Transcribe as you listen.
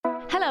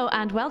Hello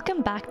and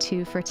welcome back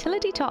to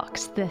Fertility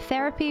Talks, the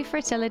Therapy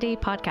Fertility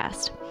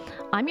podcast.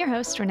 I'm your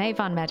host, Renee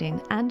Von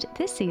Medding, and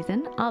this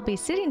season I'll be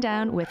sitting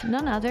down with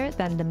none other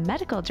than the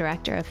Medical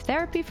Director of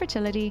Therapy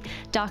Fertility,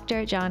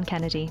 Dr. John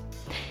Kennedy.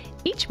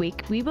 Each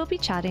week we will be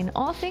chatting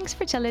all things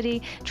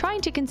fertility, trying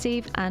to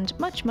conceive, and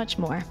much, much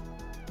more.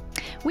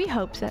 We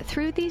hope that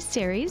through these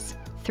series,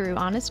 through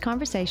honest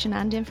conversation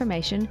and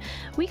information,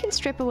 we can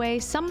strip away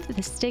some of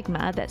the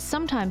stigma that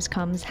sometimes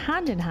comes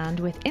hand in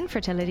hand with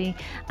infertility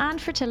and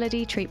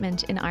fertility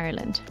treatment in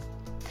Ireland.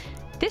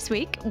 This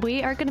week,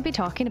 we are going to be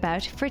talking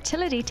about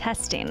fertility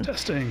testing.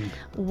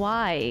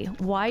 Why?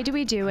 Why do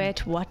we do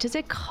it? What does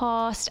it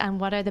cost? And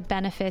what are the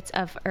benefits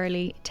of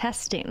early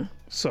testing?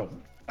 So,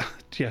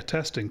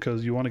 testing,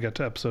 because you want to get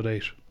to episode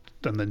 8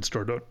 and then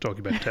start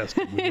talking about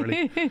testing. We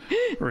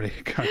really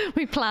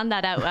we planned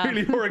that out well.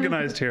 Really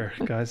organised here,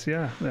 guys.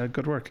 Yeah,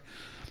 good work.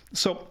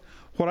 So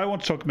what I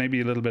want to talk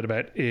maybe a little bit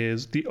about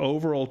is the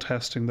overall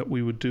testing that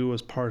we would do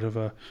as part of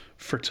a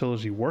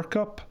fertility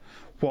workup,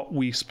 what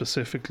we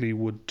specifically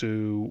would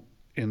do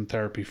in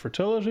therapy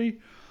fertility,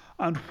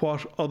 and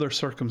what other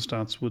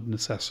circumstance would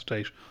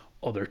necessitate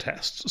other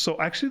tests. So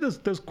actually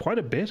there's quite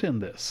a bit in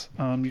this.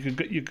 You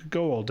could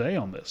go all day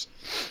on this.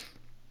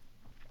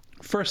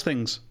 First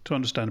things to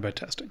understand about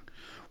testing.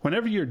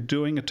 Whenever you're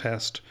doing a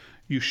test,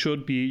 you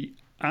should be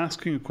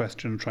asking a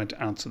question and trying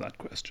to answer that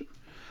question.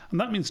 And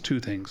that means two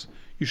things.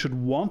 You should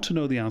want to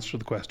know the answer to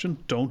the question.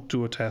 Don't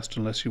do a test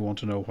unless you want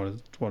to know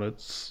what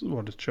it's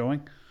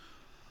showing.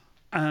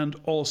 And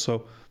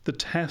also, the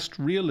test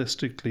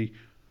realistically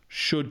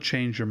should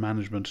change your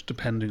management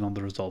depending on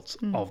the results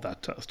of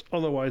that test.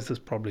 Otherwise, there's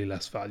probably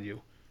less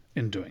value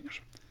in doing it.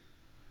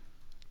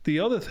 The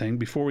other thing,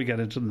 before we get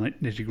into the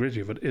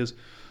nitty-gritty of it, is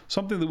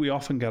something that we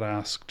often get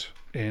asked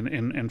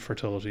in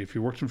fertility. If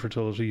you worked in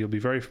fertility, you'll be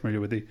very familiar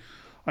with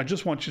I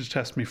just want you to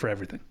test me for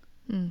everything.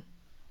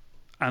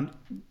 And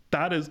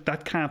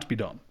that can't be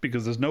done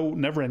because there's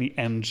never any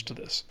end to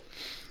this.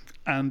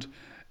 And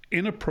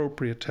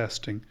inappropriate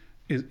testing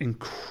is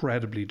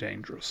incredibly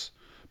dangerous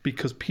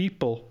because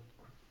people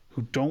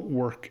who don't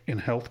work in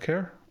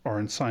healthcare or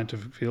in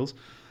scientific fields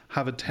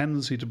have a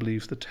tendency to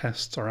believe the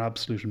tests are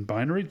absolute and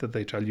binary, that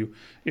they tell you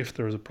if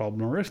there is a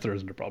problem or if there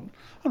isn't a problem.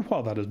 And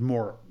while that is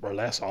more or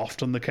less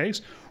often the case,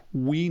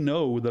 we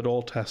know that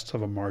all tests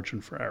have a margin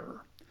for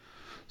error.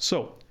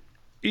 So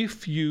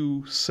if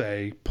you,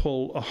 say,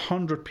 pull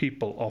 100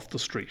 people off the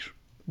street,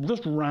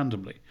 just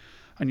randomly,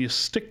 and you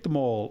stick them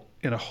all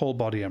in a whole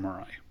body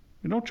MRI,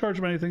 you don't charge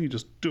them anything, you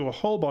just do a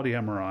whole body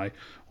MRI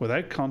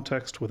without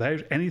context,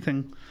 without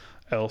anything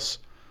else,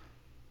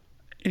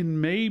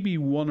 in maybe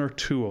one or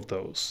two of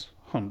those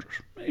 100,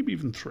 maybe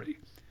even 3,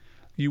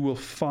 you will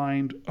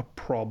find a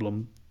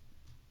problem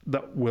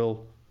that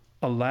will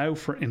allow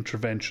for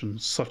intervention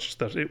such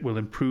that it will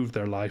improve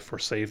their life or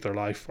save their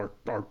life or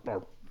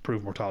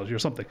improve mortality or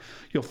something.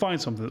 You'll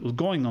find something that was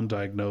going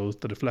undiagnosed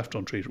that if left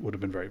untreated would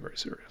have been very, very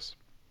serious.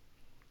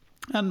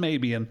 And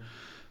maybe in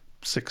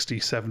 60,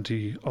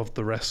 70 of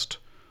the rest,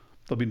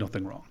 there'll be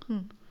nothing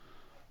wrong.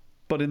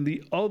 But in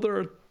the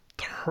other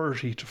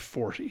 30 to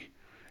 40,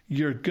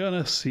 you're going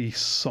to see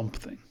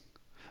something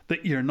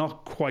that you're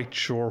not quite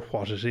sure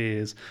what it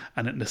is,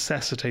 and it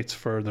necessitates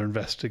further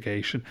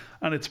investigation,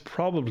 and it's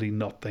probably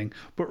nothing,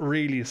 but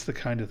really it's the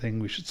kind of thing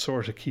we should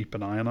sort of keep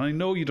an eye on. I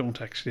know you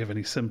don't actually have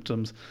any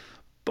symptoms,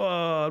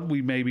 but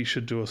we maybe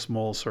should do a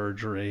small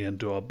surgery and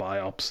do a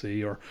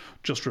biopsy or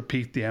just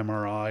repeat the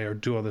MRI or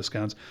do other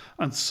scans.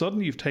 And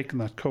suddenly you've taken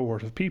that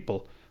cohort of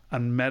people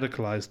and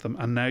medicalized them,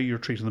 and now you're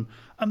treating them,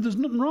 and there's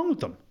nothing wrong with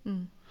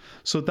them.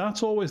 So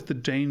that's always the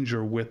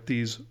danger with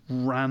these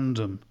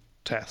random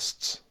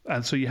tests.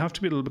 And so you have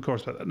to be a little bit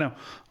cautious about that. Now,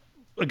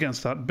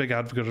 against that, big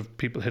advocate of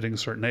people hitting a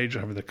certain age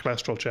and having their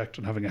cholesterol checked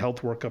and having a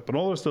health workup and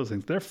all those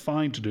things. They're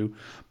fine to do,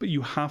 but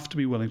you have to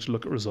be willing to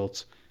look at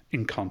results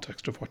in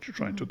context of what you're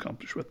trying to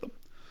accomplish with them.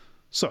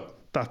 So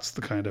that's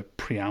the kind of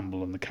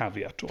preamble and the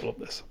caveat to all of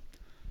this.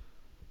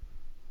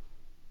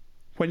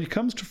 When it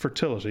comes to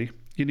fertility,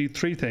 you need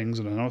 3 things,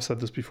 and I know I've said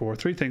this before,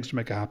 3 things to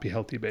make a happy,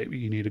 healthy baby.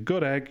 You need a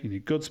good egg, you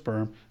need good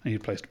sperm, and you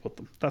need a place to put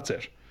them. That's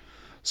it.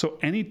 So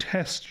any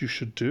test you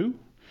should do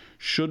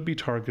should be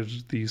targeted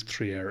at these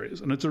 3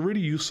 areas. And it's a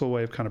really useful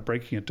way of kind of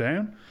breaking it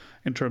down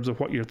in terms of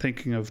what you're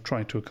thinking of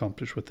trying to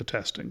accomplish with the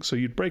testing. So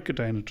you'd break it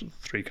down into the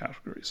 3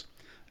 categories: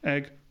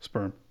 egg,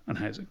 sperm, and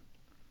housing.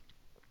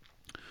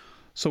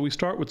 So we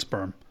start with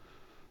sperm.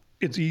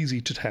 It's easy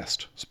to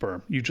test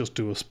sperm. You just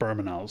do a sperm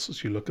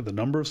analysis. You look at the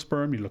number of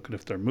sperm, you look at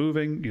if they're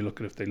moving, you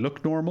look at if they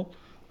look normal,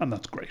 and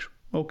that's great.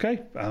 Okay,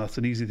 and that's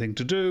an easy thing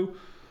to do.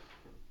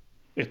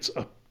 It's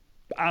an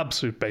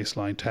absolute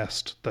baseline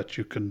test that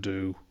you can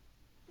do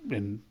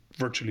in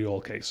virtually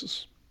all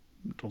cases.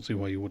 Don't see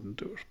why you wouldn't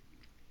do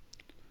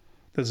it.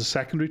 There's a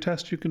secondary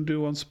test you can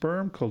do on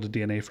sperm called a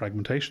DNA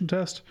fragmentation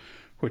test,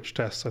 which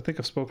tests, I think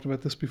I've spoken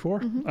about this before,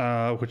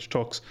 which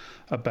talks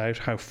about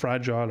how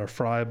fragile or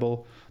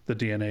friable the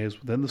DNA is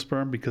within the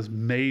sperm, because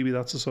maybe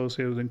that's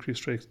associated with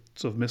increased rates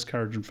of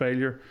miscarriage and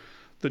failure.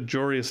 The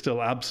jury is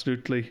still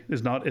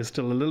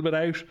still a little bit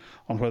out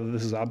on whether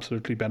this is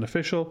absolutely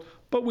beneficial,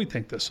 but we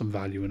think there's some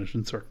value in it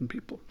in certain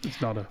people.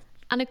 It's not a...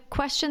 And a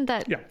question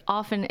that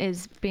often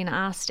is being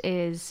asked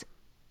is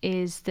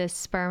the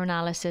sperm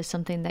analysis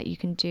something that you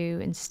can do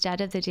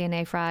instead of the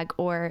DNA frag,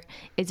 or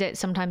is it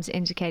sometimes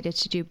indicated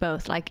to do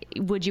both? Like,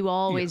 would you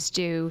always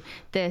do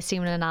the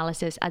semen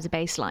analysis as a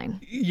baseline?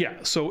 Yeah,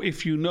 so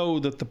if you know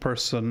that the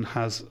person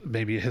has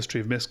maybe a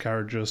history of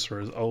miscarriages, or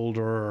is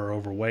older or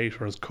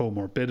overweight, or has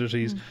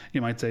comorbidities,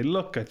 you might say,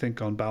 look, I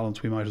think on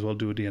balance we might as well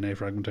do a DNA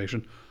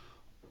fragmentation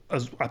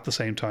at the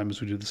same time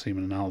as we do the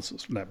semen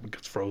analysis. That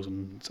gets frozen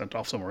and sent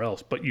off somewhere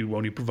else, but you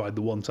only provide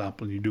the one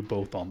sample and you do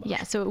both on that.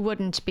 Yeah, so it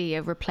wouldn't be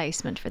a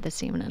replacement for the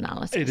semen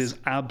analysis. It is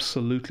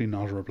absolutely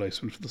not a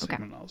replacement for the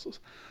semen analysis.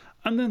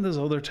 And then there's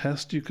other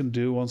tests you can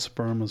do on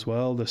sperm as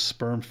well. The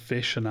sperm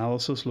fish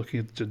analysis,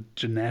 looking at the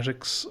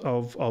genetics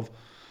of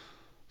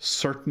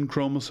certain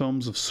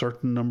chromosomes of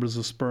certain numbers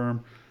of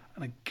sperm.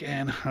 And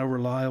again, how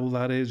reliable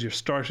that is. You're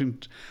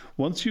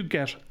once you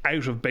get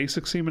out of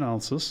basic semen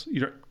analysis,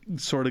 you're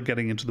sort of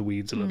getting into the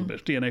weeds a little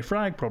bit. DNA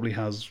frag probably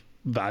has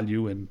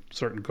value in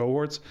certain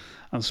cohorts,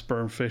 and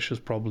sperm fish is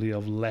probably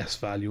of less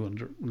value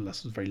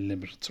unless it's very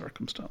limited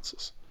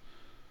circumstances.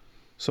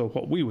 So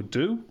what we would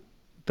do,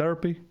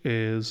 therapy,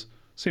 is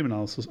semen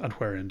analysis and,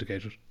 where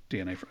indicated,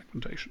 DNA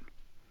fragmentation.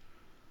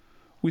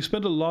 We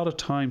spend a lot of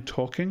time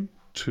talking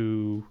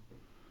to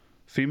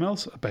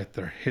females about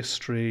their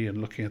history and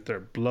looking at their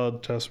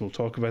blood tests. We'll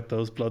talk about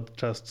those blood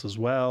tests as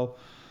well,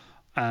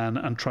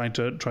 and trying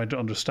to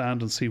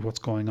understand and see what's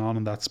going on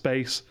in that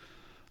space.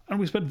 And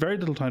we spend very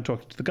little time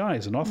talking to the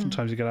guys, and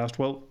oftentimes you get asked,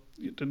 well,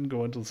 you didn't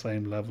go into the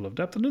same level of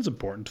depth. And it is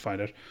important to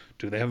find out,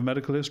 do they have a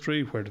medical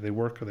history? Where do they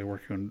work? Are they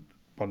working on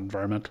what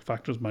environmental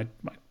factors might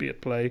be at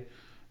play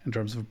in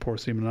terms of a poor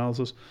semen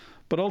analysis?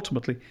 But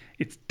ultimately,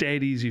 it's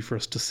dead easy for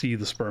us to see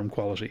the sperm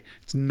quality.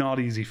 It's not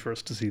easy for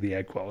us to see the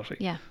egg quality.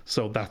 Yeah.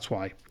 So that's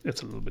why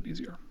it's a little bit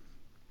easier.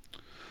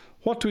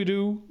 What do we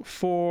do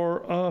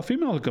for a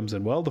female who comes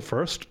in? Well, the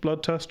first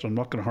blood test, I'm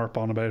not going to harp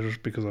on about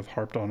it because I've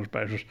harped on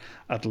about it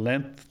at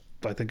length,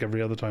 I think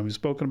every other time we've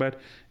spoken about,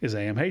 is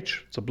AMH.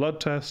 It's a blood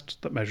test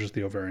that measures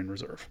the ovarian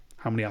reserve.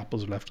 How many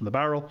apples are left in the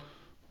barrel?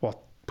 What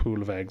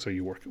pool of eggs are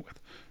you working with?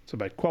 It's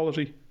about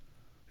quality.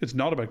 It's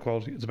not about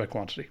quality, it's about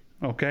quantity.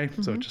 Okay?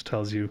 So it just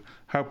tells you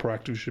how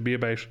proactive you should be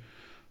about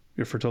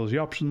your fertility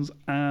options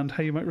and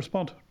how you might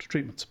respond to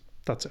treatments.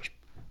 That's it.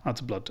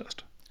 That's a blood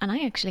test. And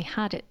I actually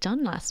had it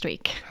done last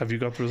week. Have you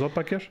got the result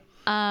back yet?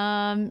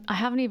 I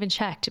haven't even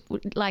checked.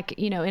 Like,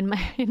 you know, in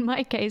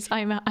my case,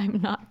 I'm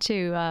not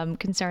too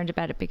concerned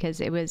about it, because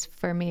it was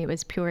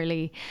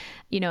purely,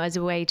 you know, as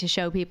a way to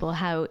show people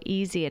how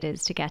easy it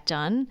is to get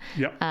done.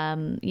 Yeah.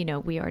 You know,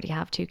 we already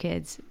have 2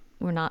 kids.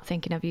 We're not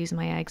thinking of using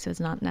my eggs, so it's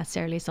not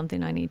necessarily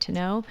something I need to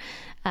know.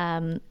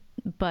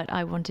 But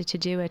I wanted to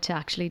do it to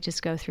actually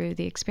just go through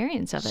the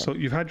experience of it. So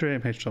you've had your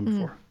AMH done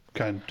before?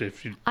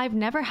 I've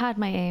never had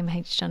my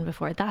AMH done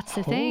before. That's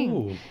the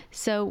thing.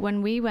 So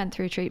when we went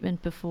through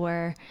treatment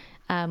before,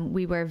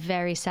 we were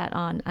very set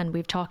on, and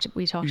we talked about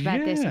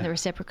this in the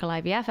reciprocal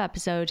IVF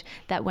episode,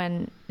 that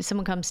when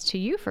someone comes to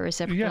you for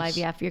reciprocal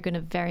IVF, you're going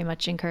to very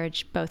much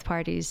encourage both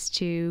parties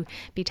to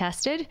be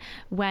tested.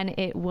 When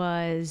it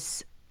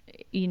was,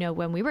 you know,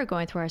 when we were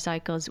going through our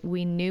cycles,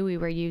 we knew we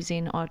were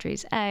using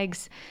Audrey's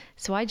eggs,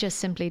 so I just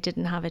simply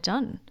didn't have it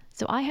done.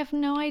 So I have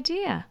no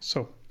idea.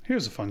 So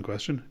here's a fun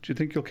question. Do you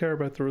think you'll care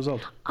about the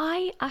result?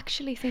 I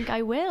actually think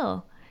I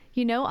will.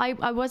 You know,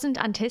 I wasn't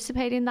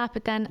anticipating that,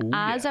 but then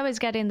I was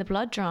getting the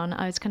blood drawn,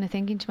 I was kind of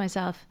thinking to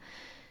myself,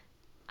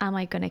 am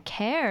I going to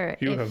care?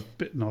 You have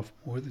bitten off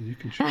more than you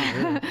can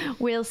chew.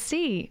 We'll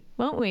see,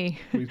 won't we?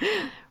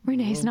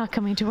 Renee's not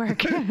coming to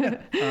work.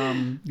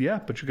 Yeah,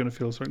 but you're going to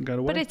feel a certain kind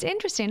of way. But it's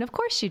interesting, of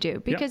course you do,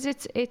 because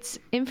it's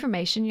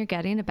information you're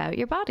getting about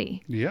your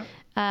body. Yeah.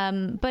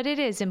 But it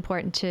is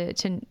important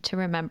to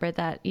remember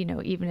that, you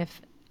know, even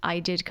if I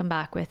did come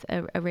back with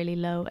a really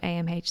low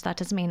AMH, that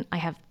doesn't mean I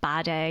have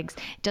bad eggs.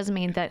 It doesn't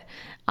mean that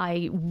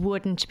I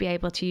wouldn't be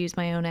able to use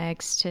my own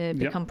eggs to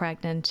become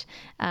pregnant.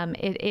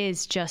 It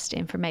is just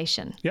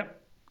information.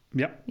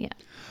 Yeah.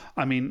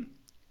 I mean,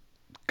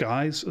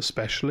 guys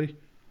especially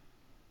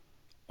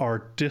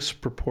are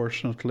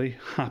disproportionately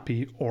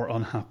happy or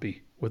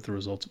unhappy with the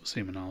results of a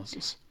semen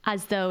analysis.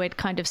 As though it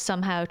kind of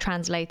somehow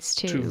translates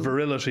to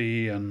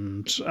virility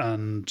and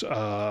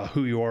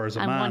who you are as a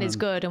man. And one is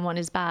good and one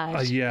is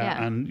bad.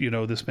 Yeah, and you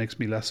know, this makes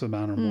me less of a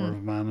man or more of a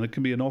man. And it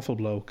can be an awful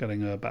blow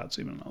getting a bad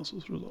semen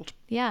analysis result.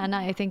 Yeah, and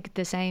I think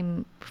the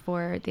same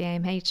for the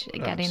AMH,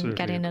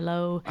 getting a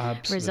low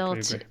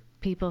result. Agree.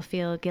 People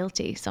feel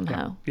guilty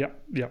somehow.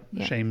 Yeah.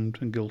 Shamed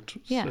and guilt.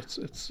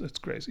 It's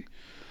crazy.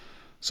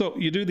 So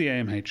you do the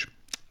AMH.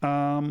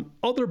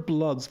 Other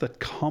bloods that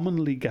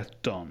commonly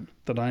get done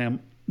that I am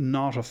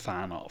not a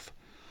fan of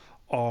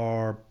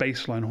are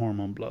baseline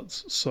hormone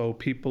bloods. So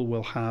people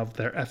will have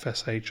their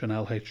FSH and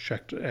LH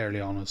checked early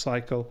on in a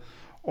cycle,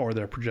 or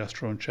their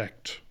progesterone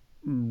checked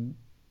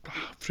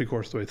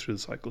 3/4 of the way through the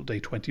cycle,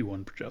 day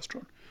 21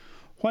 progesterone.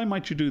 Why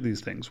might you do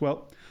these things?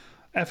 Well,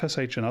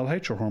 FSH and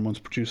LH are hormones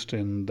produced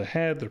in the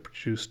head. They're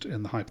produced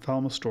in the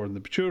hypothalamus, stored in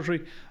the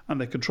pituitary, and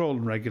they control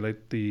and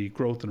regulate the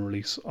growth and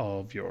release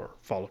of your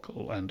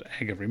follicle and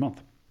egg every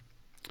month.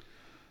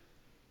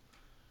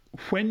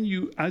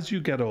 As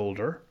you get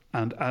older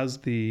and as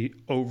the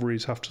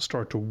ovaries have to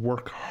start to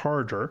work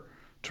harder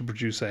to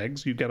produce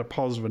eggs, you get a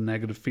positive and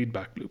negative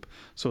feedback loop.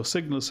 So a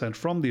signal is sent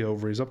from the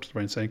ovaries up to the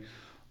brain saying,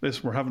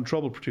 listen, we're having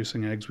trouble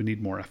producing eggs, we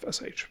need more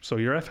FSH. So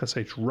your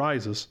FSH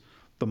rises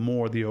the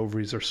more the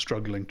ovaries are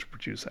struggling to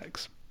produce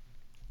eggs.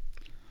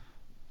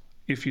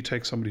 If you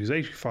take somebody who's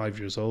 85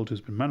 years old,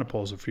 who's been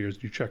menopausal for years,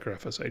 and you check her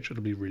FSH,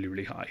 it'll be really,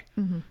 really high.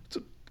 Mm-hmm. It's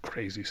a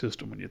crazy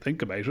system when you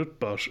think about it,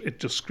 but it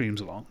just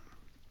screams along.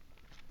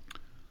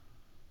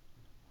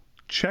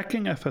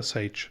 Checking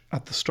FSH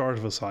at the start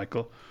of a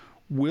cycle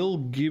will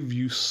give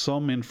you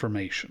some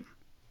information.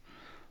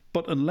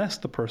 But unless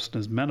the person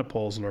is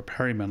menopausal or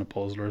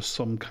perimenopausal or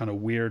some kind of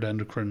weird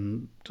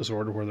endocrine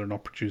disorder where they're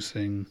not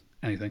producing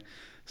anything,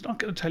 it's not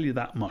going to tell you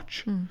that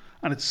much. And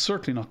it's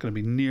certainly not going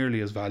to be nearly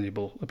as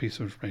valuable a piece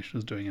of information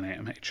as doing an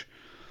AMH.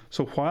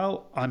 So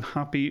while I'm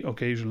happy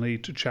occasionally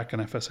to check an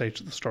FSH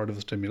at the start of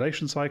a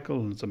stimulation cycle,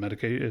 and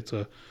it's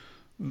a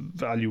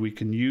value we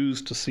can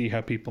use to see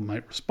how people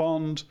might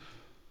respond,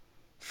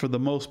 for the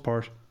most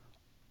part,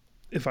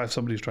 if I have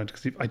somebody who's trying to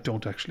conceive, I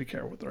don't actually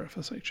care what their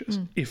FSH is,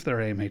 if their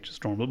AMH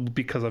is normal,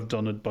 because I've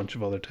done a bunch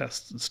of other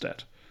tests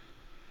instead.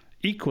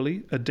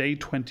 Equally, a day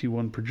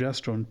 21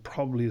 progesterone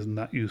probably isn't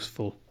that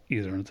useful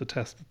either, and it's a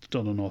test that's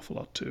done an awful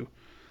lot too.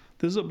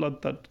 This is a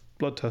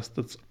blood test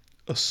that's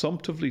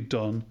assumptively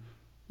done,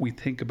 we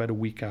think, about a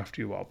week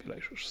after you've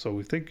ovulated. So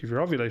we think if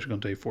you're ovulating on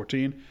day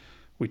 14,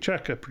 we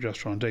check a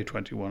progesterone on day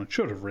 21, it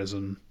should have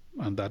risen,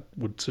 and that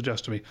would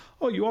suggest to me,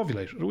 oh, you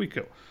ovulated a week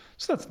ago.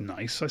 So that's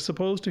nice, I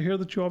suppose, to hear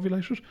that you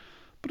ovulated,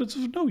 but it's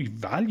of no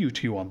value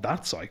to you on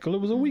that cycle.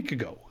 It was a week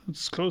ago.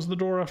 It's closing the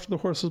door after the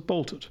horse has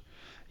bolted.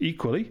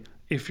 Equally,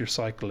 if your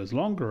cycle is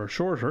longer or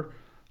shorter,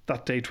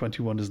 that day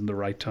 21 isn't the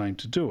right time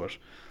to do it.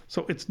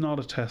 So it's not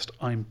a test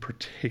I'm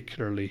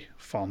particularly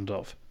fond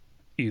of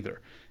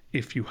either.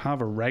 If you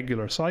have a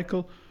regular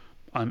cycle,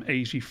 I'm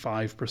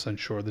 85%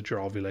 sure that you're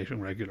ovulating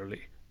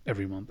regularly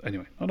every month.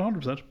 Anyway, not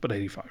 100%, but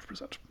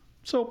 85%.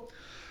 So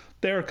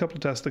there are a couple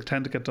of tests that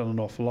tend to get done an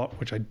awful lot,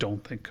 which I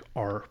don't think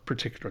are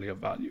particularly of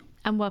value.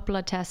 And what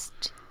blood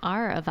tests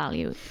are of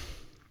value?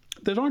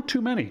 There aren't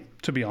too many,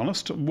 to be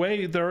honest.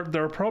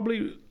 There are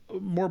probably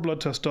more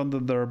blood tests done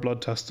than there are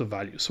blood tests of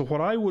value. So what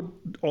I would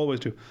always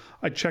do,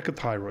 I'd check a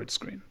thyroid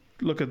screen.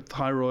 Look at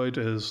thyroid,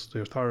 is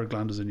your thyroid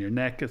gland is in your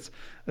neck. It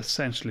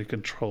essentially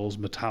controls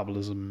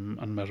metabolism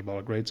and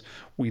metabolic rates.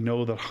 We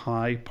know that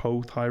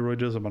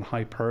hypothyroidism and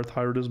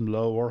hyperthyroidism,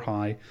 low or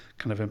high,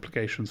 can have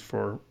implications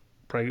for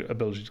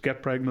ability to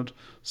get pregnant,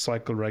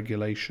 cycle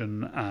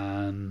regulation,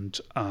 and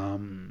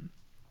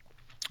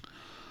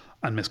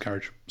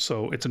miscarriage.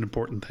 So it's an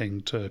important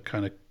thing to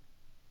kind of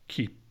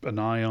keep an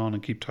eye on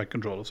and keep tight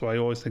control of. So I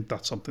always think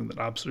that's something that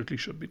absolutely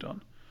should be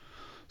done.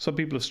 Some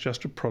people have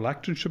suggested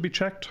prolactin should be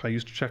checked. I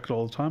used to check it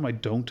all the time. I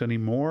don't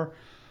anymore.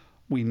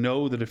 We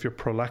know that if your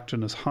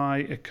prolactin is high,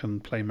 it can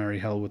play merry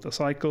hell with the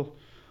cycle.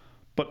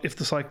 But if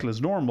the cycle is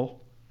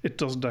normal, it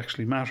doesn't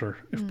actually matter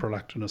if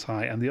prolactin is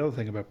high. And the other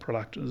thing about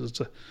prolactin is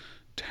it's a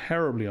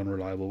terribly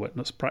unreliable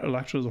witness.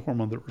 Prolactin is a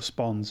hormone that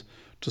responds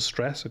to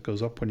stress. It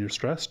goes up when you're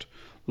stressed.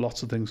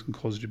 Lots of things can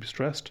cause you to be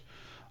stressed.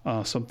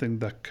 Something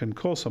that can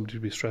cause somebody to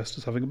be stressed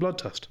is having a blood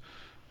test.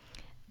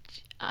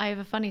 I have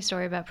a funny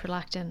story about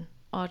prolactin.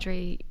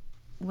 Audrey,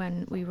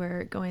 when we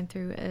were going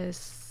through a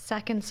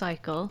second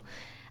cycle,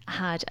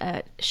 had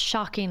a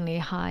shockingly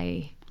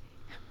high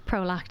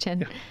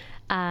prolactin,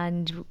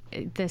 and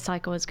the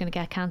cycle was going to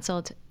get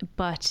cancelled.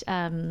 But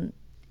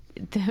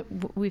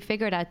we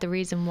figured out the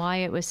reason why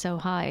it was so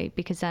high,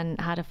 because then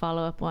had a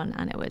follow-up one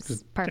and it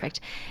was perfect.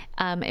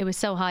 It was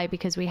so high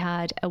because we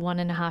had a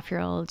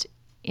 1.5-year-old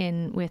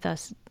in with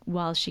us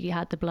while she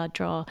had the blood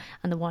draw,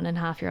 and the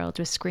 1.5-year-old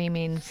was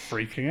screaming,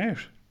 freaking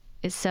out.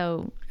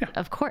 So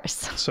of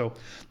course. So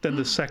then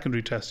the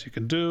secondary tests you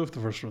can do if the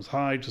first one's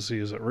high to see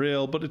is it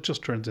real, but it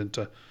just turns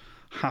into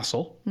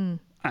hassle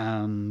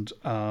and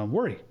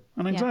worry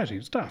and anxiety.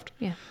 It's daft.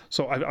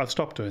 So I've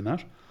stopped doing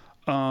that.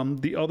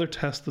 The other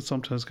test that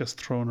sometimes gets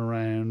thrown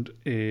around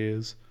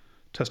is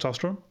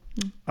testosterone.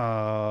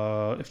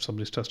 If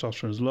somebody's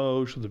testosterone is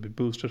low, should they be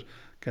boosted?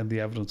 Again, the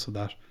evidence of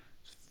that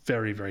is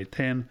very, very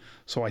thin.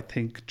 So I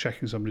think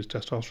checking somebody's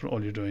testosterone,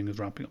 all you're doing is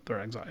ramping up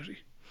their anxiety.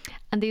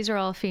 And these are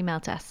all female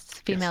tests,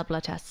 female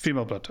blood tests.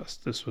 Female blood tests.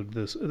 This would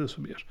be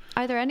it.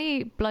 Are there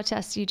any blood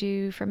tests you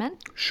do for men?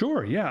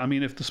 Sure, yeah. I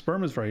mean, if the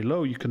sperm is very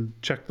low, you can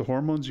check the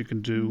hormones. You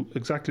can do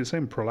exactly the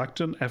same: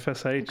 prolactin,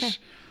 FSH,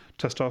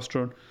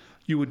 testosterone.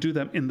 You would do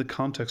them in the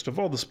context of,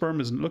 the sperm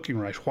isn't looking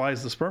right. Why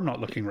is the sperm not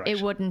looking right?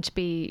 It wouldn't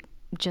be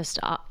just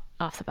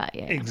off the bat,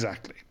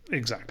 Exactly.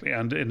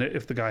 And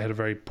if the guy had a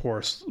very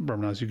poor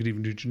sperm analysis, you could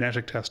even do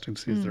genetic testing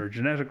to see is there a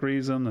genetic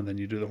reason, and then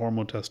you do the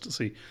hormone test to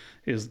see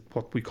is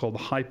what we call the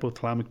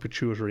hypothalamic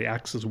pituitary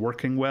axis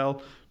working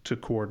well to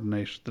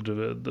coordinate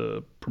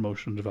the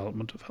promotion and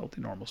development of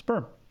healthy normal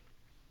sperm.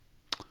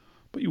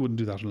 but you wouldn't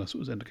do that unless it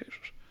was indicated.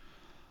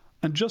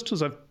 And just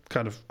as I've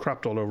kind of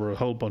crapped all over a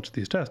whole bunch of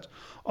these tests,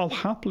 I'll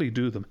happily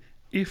do them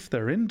if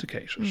they're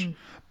indicated.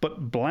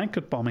 But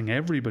blanket bombing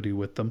everybody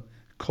with them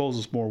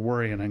causes more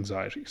worry and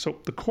anxiety. So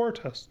the core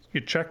tests,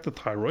 you check the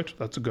thyroid,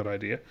 that's a good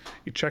idea.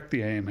 You check the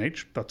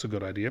AMH, that's a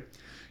good idea.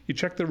 You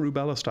check the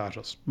rubella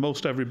status.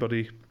 Most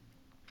everybody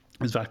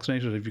is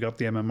vaccinated. If you got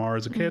the MMR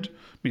as a kid,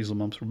 measles,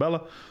 mumps,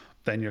 rubella,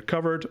 then you're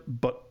covered,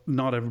 but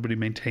not everybody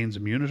maintains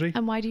immunity.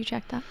 And why do you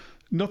check that?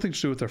 Nothing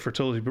to do with their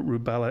fertility, but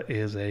rubella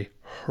is a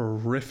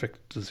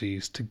horrific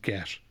disease to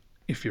get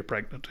if you're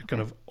pregnant. It can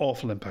have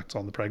awful impacts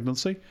on the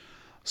pregnancy.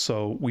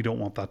 So we don't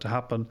want that to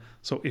happen.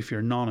 So if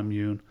you're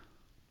non-immune,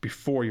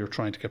 before you're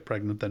trying to get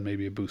pregnant, then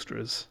maybe a booster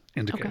is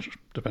indicated,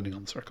 depending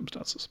on the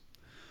circumstances.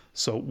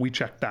 So we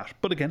check that.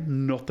 But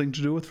again, nothing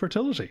to do with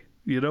fertility.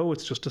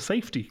 It's just a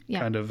safety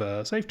kind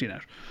of safety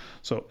net.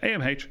 So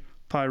AMH,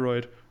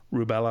 thyroid,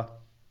 rubella,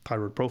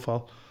 thyroid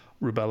profile,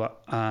 rubella,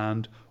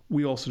 and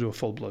we also do a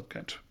full blood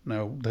count.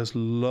 Now, there's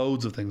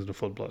loads of things in a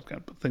full blood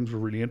count, but things we're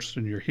really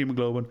interested in: your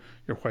hemoglobin,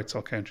 your white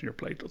cell count, and your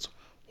platelets.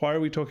 Why are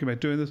we talking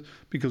about doing this?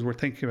 Because we're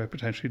thinking about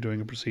potentially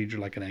doing a procedure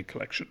like an egg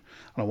collection.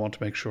 And I want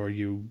to make sure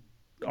you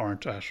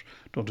don't have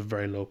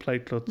very low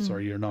platelets,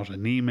 or you're not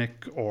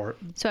anemic, or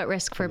so at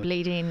risk for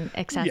bleeding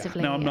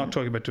excessively. Now I'm not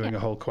talking about doing a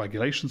whole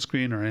coagulation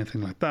screen or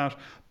anything like that,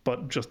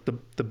 but just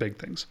the big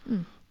things.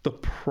 The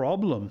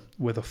problem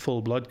with a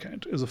full blood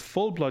count is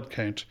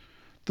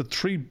the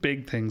three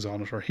big things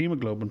on it are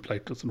hemoglobin,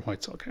 platelets, and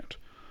white cell count.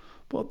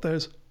 But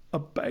there's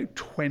about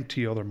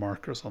 20 other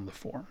markers on the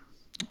form.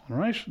 All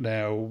right.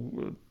 Now,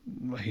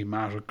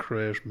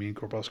 hematocrit, mean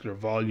corpuscular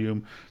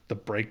volume, the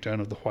breakdown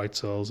of the white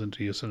cells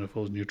into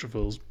eosinophils,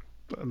 neutrophils,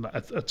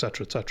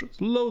 etc., etc.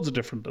 Loads of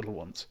different little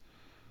ones.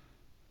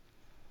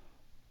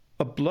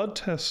 A blood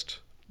test,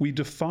 we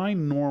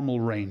define normal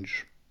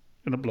range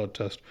in a blood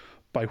test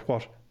by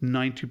what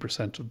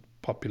 90% of the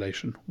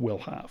population will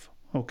have.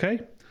 Okay?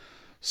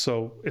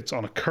 So it's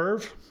on a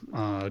curve,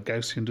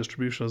 Gaussian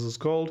distribution as it's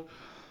called.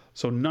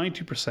 So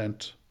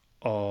 90%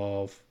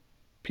 of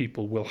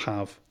people will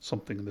have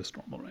something in this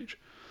normal range.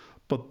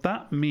 But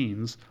that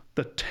means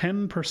that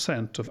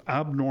 10% of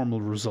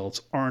abnormal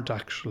results aren't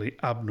actually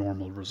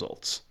abnormal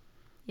results.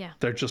 Yeah.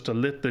 They're just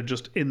they're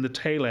just in the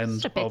tail end.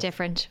 Just a bit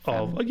different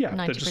from 90%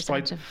 they're just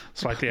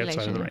slightly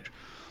outside of the range.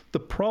 The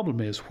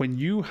problem is when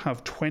you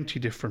have 20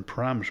 different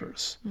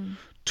parameters,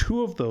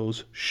 two of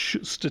those,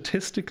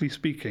 statistically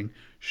speaking,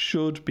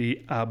 should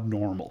be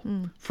abnormal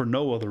for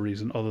no other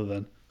reason other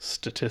than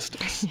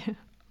statistics.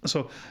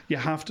 So you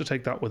have to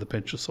take that with a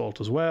pinch of salt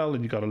as well,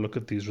 and you got to look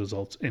at these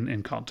results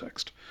in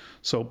context.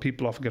 So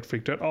people often get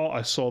freaked out. Oh,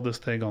 I saw this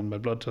thing on my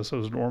blood test that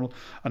was normal,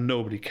 and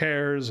nobody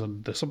cares,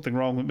 and there's something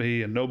wrong with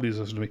me, and nobody's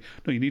listening to me.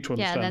 No, you need to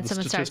understand. Yeah, and then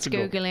someone starts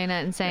Googling it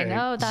and saying,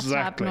 "Oh, that's an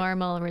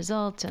abnormal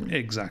result." And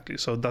exactly.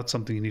 So that's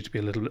something you need to be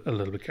a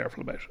little bit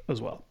careful about as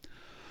well.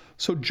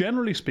 So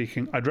generally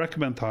speaking, I'd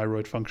recommend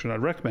thyroid function.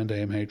 I'd recommend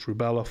AMH,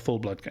 rubella, full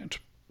blood count.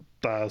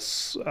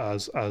 That's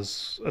as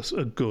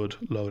a good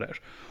loadout.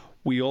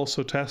 We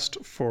also test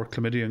for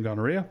chlamydia and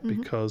gonorrhea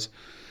because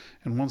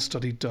in one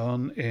study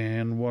done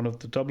in one of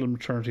the Dublin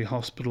maternity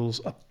hospitals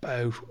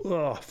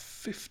about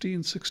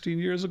 15, 16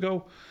 years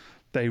ago,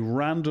 they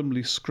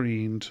randomly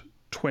screened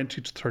 20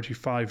 to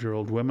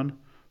 35-year-old women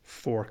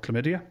for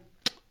chlamydia.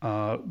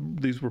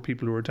 These were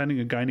people who were attending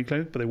a gynae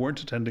clinic, but they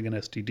weren't attending an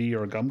STD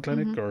or a gum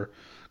clinic or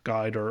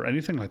guide or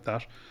anything like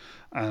that.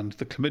 And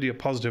the chlamydia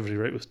positivity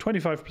rate was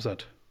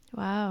 25%.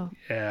 Wow.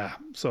 Yeah.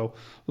 So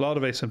a lot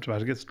of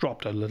asymptomatic. It's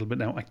dropped out a little bit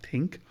now, I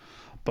think,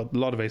 but a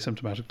lot of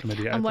asymptomatic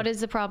chlamydia. And what is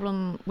the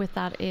problem with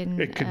that in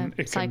it can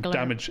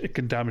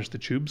damage the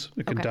tubes.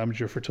 It can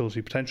damage your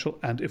fertility potential.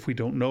 And if we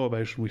don't know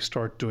about it, we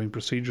start doing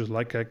procedures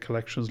like egg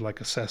collections,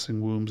 like assessing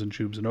wombs and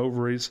tubes and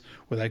ovaries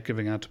without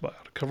giving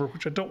antibiotic cover,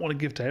 which I don't want to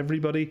give to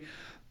everybody,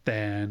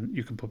 then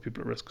you can put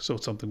people at risk. So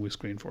it's something we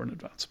screen for in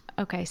advance.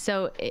 Okay,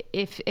 so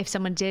if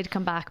someone did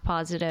come back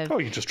positive,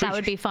 you just treat that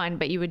would be fine,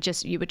 but you would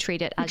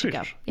treat it as you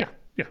go. Yeah,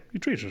 you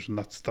treat it, and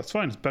that's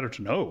fine. It's better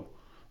to know,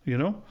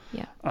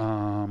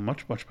 Yeah.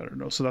 Much better to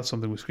know. So that's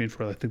something we screen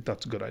for. I think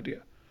that's a good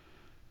idea.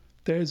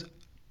 There's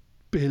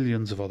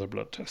billions of other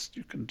blood tests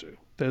you can do.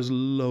 There's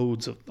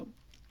loads of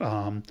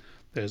them.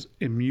 There's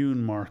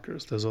immune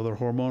markers. There's other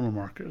hormonal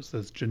markers.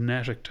 There's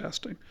genetic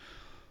testing.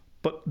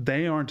 But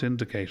they aren't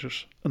indicated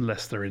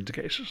unless they're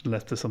indicated,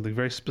 unless there's something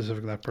very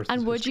specific in that person's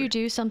And would history. you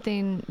do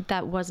something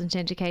that wasn't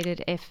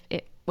indicated if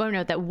it... Well,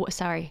 no,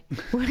 sorry.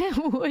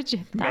 Would you?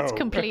 That's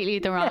completely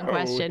the wrong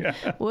question.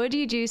 Yeah. Would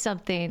you do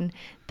something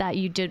that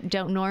you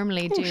don't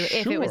normally do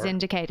if it was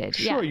indicated?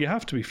 Sure, you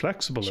have to be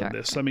flexible in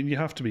this. I mean, you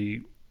have to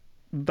be...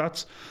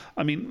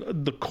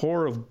 the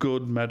core of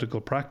good medical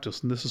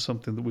practice, and this is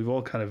something that we've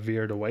all kind of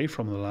veered away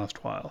from in the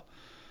last while,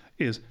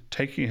 is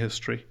taking a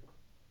history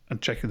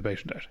and checking the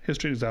patient out.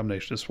 History and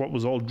examination is what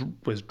was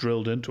always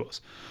drilled into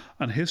us.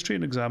 And history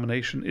and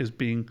examination is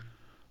being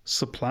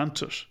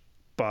supplanted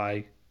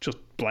by just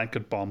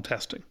blanket bomb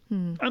testing.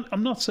 And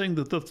I'm not saying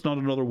that that's not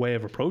another way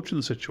of approaching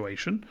the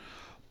situation,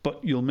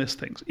 but you'll miss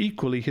things.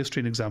 Equally,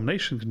 history and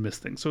examination can miss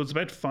things. So it's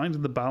about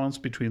finding the balance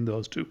between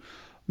those two.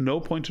 No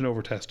point in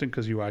over-testing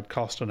because you add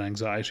cost and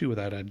anxiety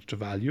without adding to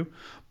value.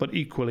 But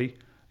equally,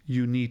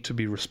 you need to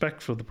be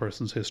respectful of the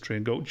person's history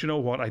and go, do you know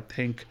what, I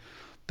think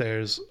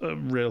there's a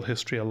real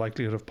history, a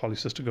likelihood of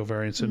polycystic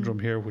ovarian syndrome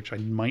here, which I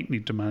might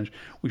need to manage.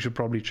 We should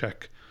probably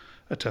check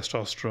a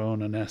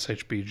testosterone, an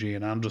SHBG,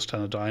 an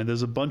androstenedione.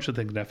 There's a bunch of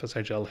things, an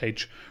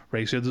FSH-LH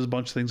ratio. There's a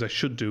bunch of things I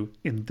should do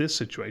in this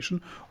situation,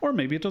 or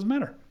maybe it doesn't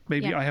matter.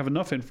 Maybe I have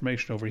enough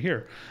information over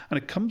here. And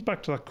it comes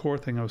back to that core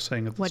thing I was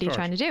saying at the start. What are you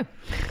trying to do?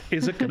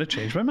 Is it going to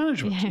change my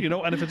management? You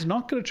know, and if it's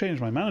not going to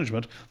change my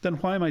management, then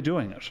why am I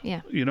doing it?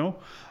 Yeah. You know,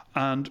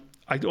 and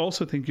I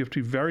also think you have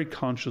to be very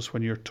conscious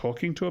when you're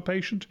talking to a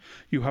patient.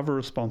 You have a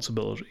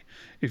responsibility.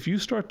 If you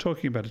start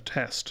talking about a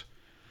test,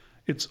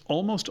 it's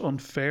almost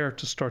unfair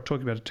to start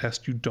talking about a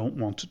test you don't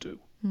want to do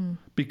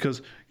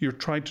because you're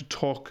trying to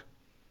talk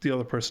the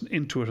other person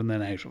into it and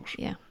then out of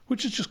it,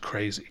 which is just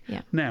crazy.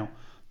 Yeah. Now,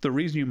 the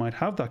reason you might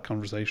have that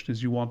conversation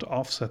is you want to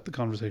offset the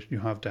conversation you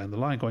have down the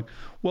line going,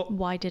 well,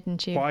 why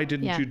didn't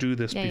you do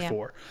this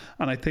before?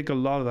 And I think a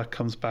lot of that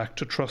comes back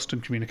to trust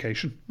and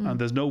communication. And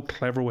there's no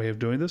clever way of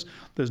doing this.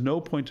 There's no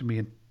point in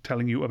me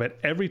telling you about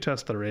every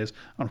test there is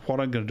and what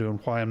I'm going to do and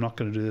why I'm not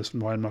going to do this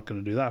and why I'm not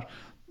going to do that.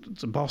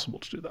 It's impossible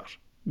to do that.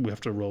 We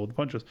have to roll with the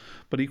punches.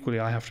 But equally,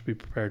 I have to be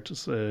prepared to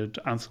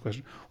answer the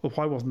question, well,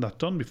 why wasn't that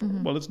done before?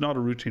 Well, it's not a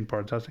routine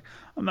part of testing.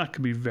 And that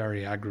can be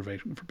very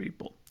aggravating for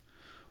people.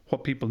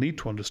 What people need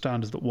to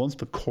understand is that once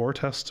the core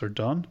tests are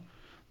done,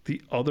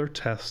 the other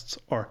tests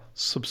are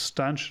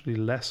substantially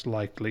less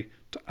likely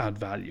to add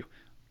value,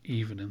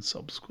 even in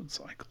subsequent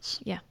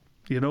cycles. Yeah.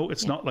 You know,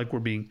 it's not like we're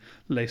being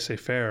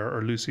laissez-faire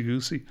or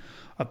loosey-goosey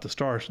at the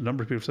start. A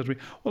number of people have said to me,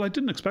 well, I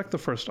didn't expect the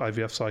first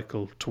IVF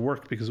cycle to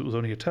work because it was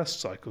only a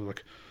test cycle.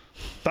 Like,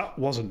 that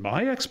wasn't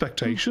my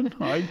expectation.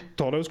 I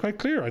thought I was quite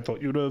clear. I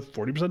thought you'd have a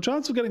 40%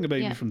 chance of getting a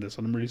baby from this,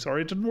 and I'm really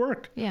sorry it didn't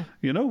work. Yeah.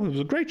 You know, it was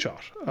a great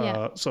shot.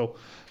 So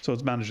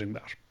it's managing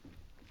that.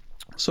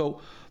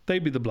 So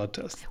they'd be the blood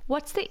tests.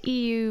 What's the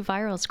EU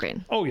viral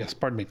screen? Oh, yes,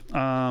 pardon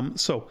me.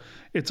 So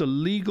it's a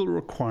legal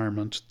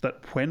requirement that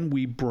when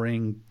we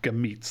bring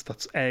gametes,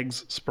 that's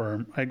eggs or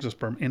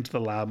sperm, into the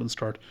lab and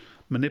start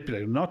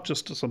manipulating, not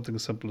just something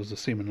as simple as a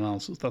semen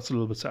analysis, that's a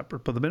little bit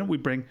separate, but the minute we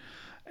bring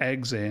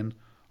eggs in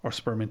or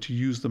sperm in to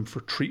use them for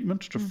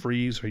treatment, to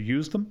freeze or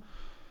use them,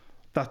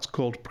 that's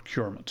called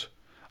procurement.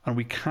 And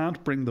we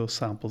can't bring those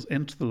samples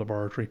into the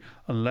laboratory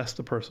unless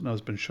the person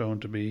has been shown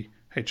to be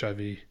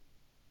HIV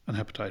and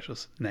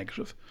hepatitis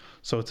negative.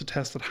 So it's a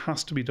test that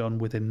has to be done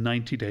within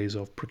 90 days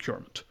of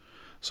procurement.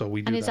 So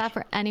we do that. And is that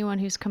for anyone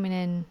who's coming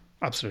in?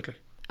 Absolutely.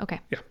 Okay.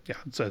 Yeah.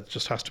 So it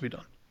just has to be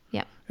done.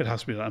 Yeah. It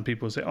has to be done. And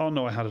people say, oh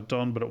no, I had it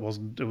done, but it was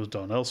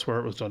done elsewhere.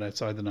 It was done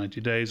outside the 90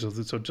 days.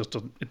 So it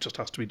just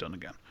has to be done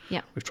again.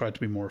 Yeah. We've tried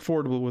to be more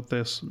affordable with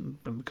this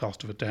and bring the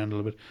cost of it down a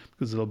little bit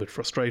because it's a little bit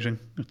frustrating.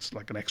 It's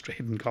like an extra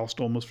hidden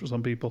cost almost for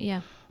some people. Yeah.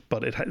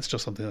 But it's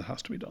just something that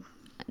has to be done.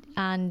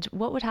 And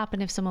what would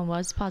happen if someone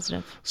was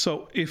positive?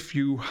 So if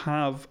you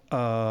have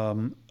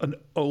an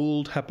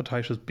old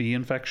hepatitis B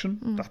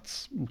infection,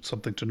 that's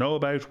something to know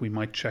about. We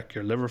might check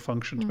your liver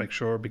function to make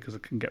sure because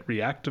it can get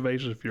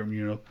reactivated if you're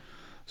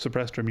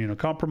immunosuppressed or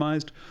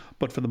immunocompromised.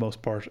 But for the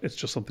most part, it's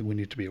just something we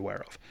need to be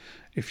aware of.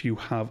 If you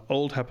have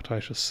old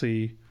hepatitis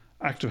C,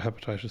 active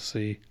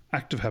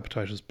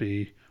hepatitis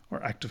B,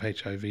 or active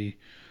HIV,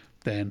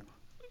 then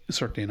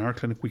certainly in our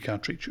clinic we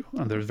can't treat you,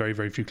 and there's very,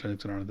 very few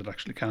clinics in Ireland that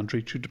actually can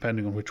treat you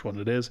depending on which one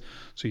it is,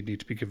 so you need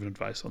to be given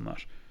advice on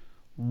that.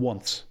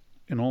 Once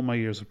in all my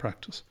years of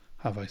practice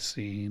have I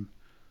seen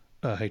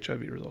a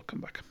HIV result come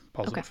back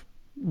positive.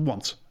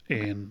 Once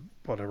in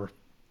whatever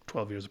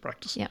 12 years of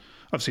practice.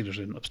 I've seen it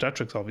in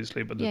obstetrics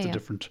obviously, but it's a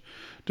different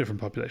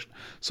population,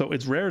 so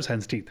it's rare as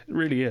hen's teeth. It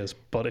really is,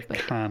 but it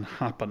can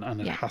happen,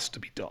 and it has to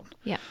be done.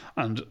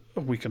 And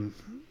we can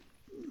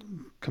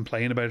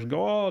complain about it and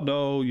go, oh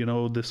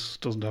no, this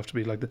doesn't have to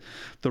be like that.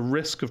 The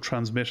risk of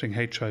transmitting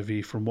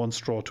HIV from one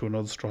straw to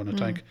another straw in a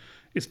tank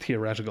is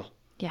theoretical.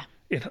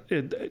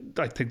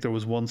 I think there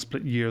was one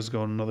split years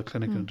ago in another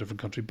clinic in a different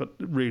country, but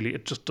really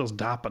it just doesn't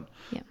happen.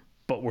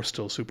 But we're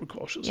still super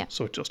cautious,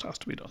 so it just has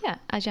to be done.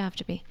 As you have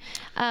to be.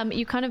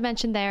 You kind of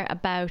mentioned there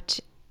about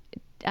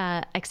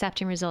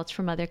accepting results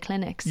from other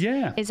clinics.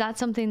 Is that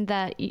something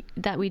that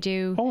we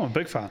do? Oh, I'm a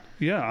big fan.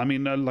 I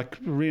mean,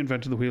 like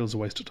reinventing the wheel is a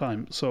waste of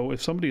time. So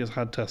if somebody has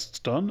had tests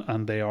done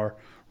and they are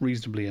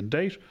reasonably in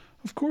date,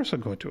 of course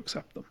I'm going to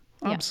accept them.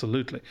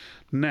 Absolutely.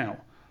 Now,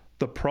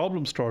 the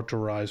problems start to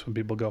arise when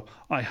people go,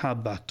 I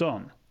had that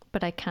done,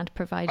 but I can't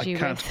provide you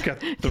with get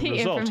the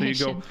result. And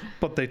you go,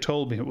 but they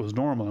told me it was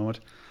normal. I went,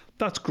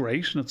 that's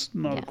great, and it's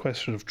not a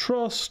question of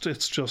trust.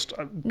 It's just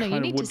I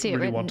kind of wouldn't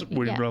really want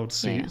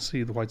to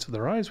see the whites of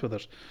their eyes with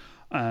it,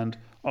 and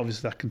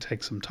obviously that can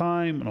take some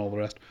time and all the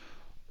rest.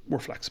 We're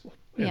flexible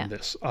in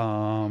this.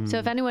 So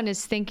if anyone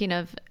is thinking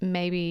of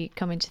maybe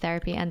coming to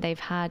therapy and they've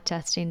had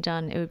testing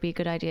done, it would be a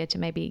good idea to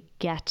maybe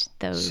get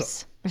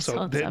those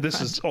results. So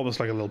this is almost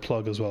like a little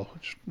plug as well.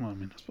 Which, well, I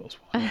mean, I suppose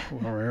while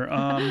we're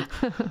here.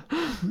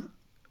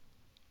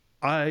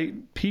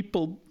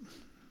 People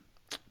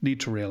need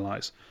to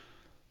realize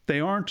they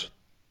aren't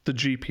the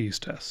GP's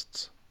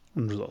tests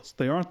and results.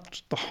 They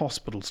aren't the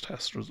hospital's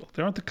test results.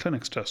 They aren't the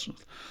clinic's test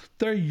results.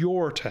 They're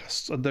your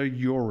tests and they're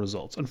your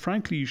results. And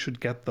frankly, you should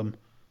get them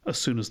as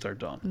soon as they're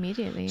done.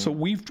 Immediately. So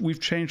we've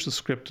changed the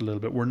script a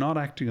little bit. We're not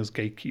acting as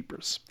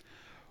gatekeepers.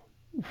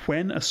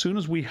 As soon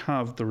as we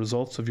have the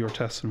results of your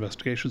tests and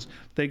investigations,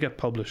 they get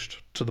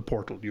published to the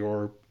portal,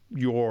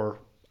 your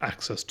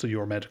access to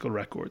your medical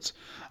records.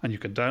 And you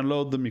can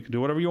download them, you can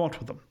do whatever you want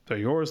with them. They're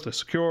yours, they're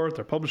secure,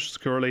 they're published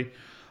securely,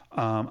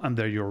 and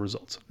they're your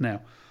results.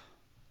 Now,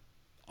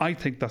 I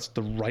think that's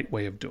the right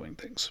way of doing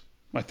things.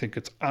 I think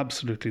it's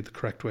absolutely the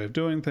correct way of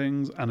doing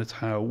things, and it's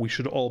how we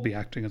should all be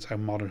acting. It's how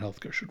modern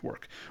healthcare should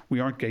work. We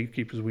aren't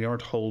gatekeepers, we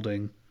aren't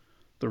holding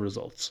the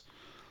results.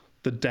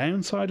 The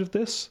downside of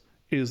this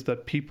is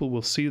that people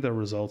will see their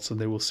results, and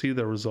they will see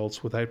their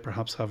results without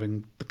perhaps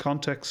having the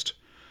context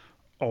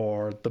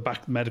or the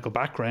medical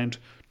background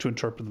to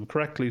interpret them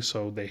correctly.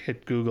 So they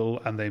hit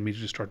Google and they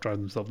immediately start driving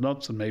themselves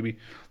nuts, and maybe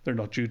they're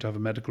not due to have a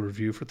medical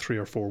review for 3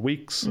 or 4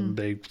 weeks, and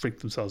they freak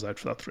themselves out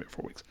for that 3 or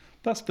 4 weeks.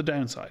 That's the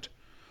downside.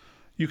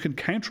 You can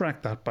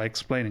counteract that by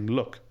explaining,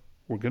 look,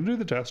 we're going to do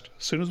the test.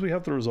 As soon as we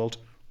have the result,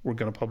 we're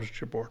going to publish it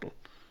to your portal.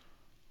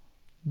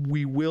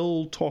 We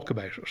will talk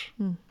about it,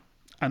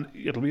 and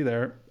it'll be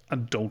there,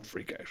 and don't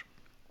freak out.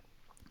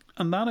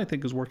 And that, I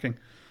think, is working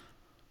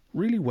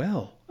really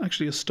well,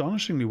 actually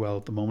astonishingly well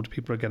at the moment.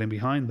 People are getting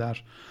behind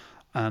that,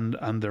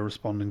 and they're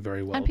responding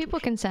very well. And people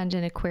can send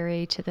in a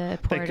query to the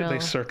portal. They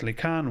certainly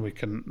can.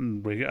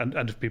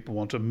 And if people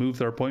want to move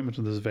their appointment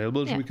and there's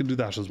availability, we can do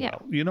that as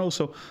well. You know,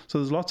 so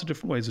there's lots of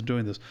different ways of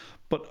doing this.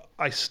 But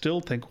I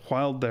still think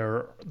while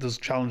there's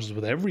challenges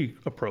with every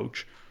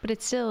approach, but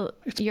it's still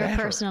your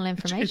better. Personal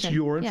information. It's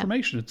your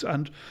information.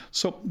 And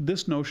so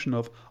this notion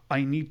of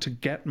I need to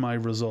get my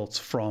results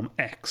from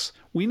X,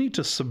 we need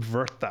to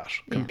subvert that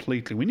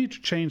completely. We need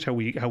to change how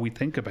we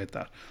think about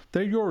that.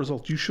 They're your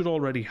results. You should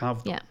already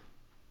have them. Yeah.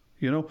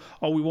 You know,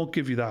 we won't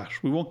give you that.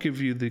 We won't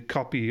give you the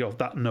copy of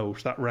that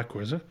note, that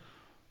record. Is it?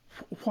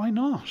 Why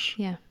not?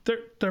 Yeah.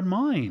 They're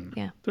mine.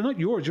 Yeah. They're not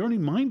yours. You're only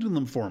minding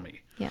them for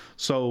me. Yeah.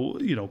 So,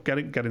 you know,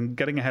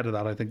 getting ahead of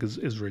that, I think,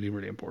 is really,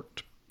 really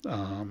important.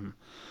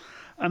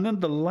 And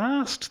then the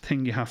last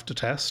thing you have to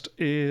test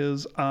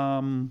is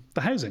the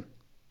housing.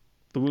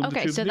 The womb, the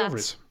tubes, so the that's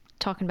ovaries.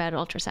 Talking about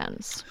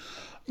ultrasounds.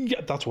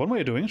 Yeah, that's one way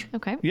of doing it.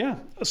 Okay. Yeah.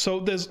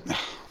 So this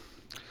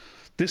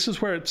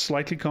is where it's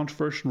slightly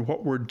controversial.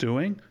 What we're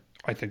doing,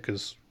 I think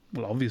is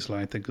the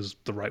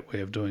right way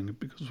of doing it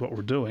because it's what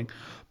we're doing.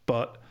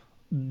 But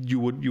you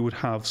would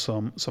have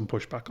some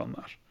pushback on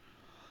that.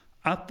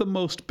 At the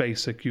most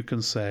basic, you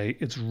can say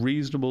it's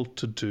reasonable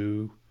to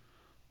do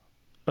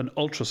an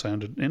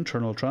ultrasound, an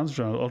internal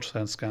transvaginal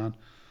ultrasound scan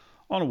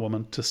on a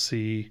woman to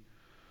see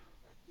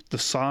the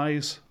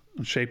size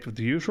and shape of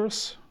the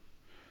uterus,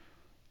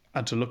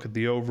 and to look at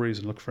the ovaries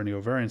and look for any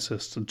ovarian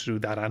cysts, and to do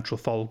that antral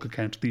follicle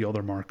count, the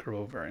other marker of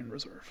ovarian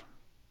reserve.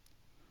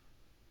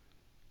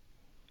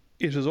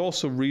 It is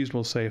also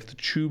reasonable to say if the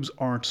tubes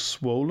aren't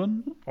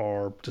swollen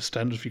or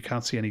distended, if you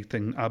can't see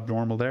anything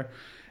abnormal there,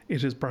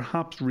 it is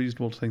perhaps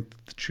reasonable to think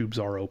that the tubes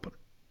are open.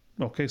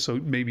 Okay, so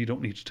maybe you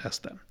don't need to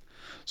test them.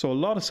 So a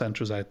lot of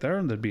centres out there,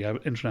 and there'd be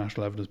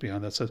international evidence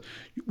behind that,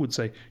 would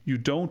say you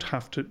don't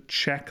have to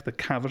check the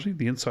cavity,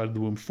 the inside of the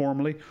womb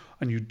formally,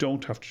 and you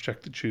don't have to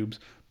check the tubes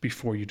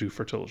before you do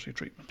fertility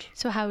treatment.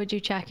 So how would you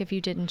check if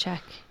you didn't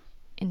check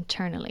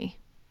internally?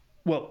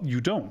 Well, you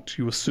don't.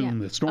 You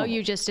assume it's normal. Oh,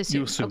 you just assume.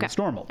 You assume it's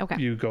normal. Okay.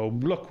 You go,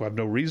 look, I have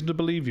no reason to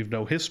believe. You've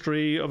no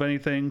history of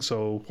anything,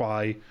 so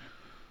why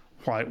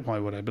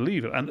would I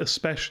believe it? And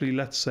especially,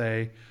 let's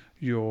say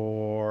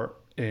you're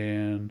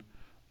in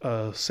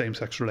a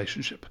same-sex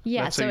relationship.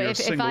 Yeah, let's so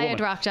say if I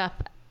had rocked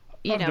up,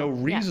 I have no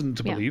reason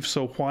to believe,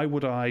 so why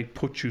would I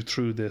put you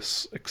through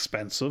this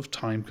expensive,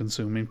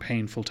 time-consuming,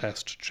 painful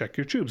test to check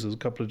your tubes? There's a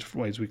couple of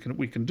different ways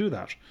we can do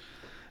that.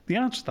 The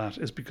answer to that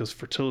is because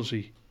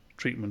fertility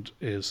treatment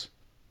is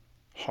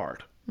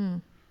hard.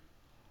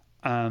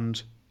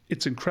 And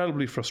it's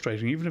incredibly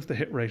frustrating. Even if the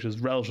hit rate is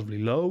relatively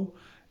low,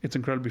 it's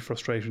incredibly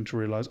frustrating to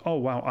realise, oh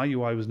wow,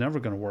 IUI was never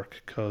going to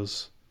work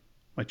because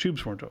my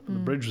tubes weren't open, the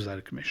bridge was out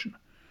of commission.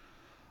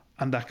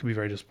 And that can be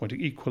very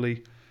disappointing.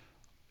 Equally,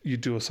 you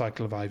do a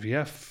cycle of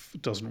IVF,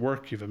 it doesn't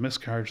work, you have a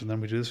miscarriage, and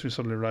then we do this, and you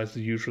suddenly realize the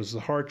uterus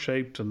is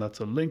heart-shaped, and that's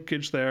a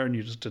linkage there, and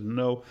you just didn't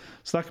know.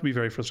 So that can be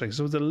very frustrating.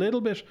 So it's a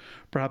little bit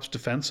perhaps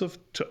defensive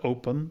to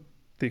open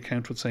the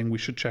account with saying we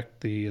should check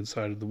the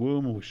inside of the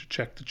womb, and we should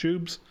check the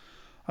tubes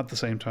at the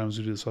same time as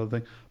we do this other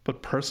thing.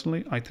 But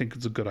personally, I think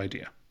it's a good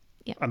idea.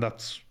 Yeah. And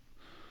that's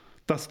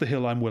the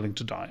hill I'm willing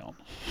to die on.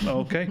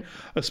 Okay?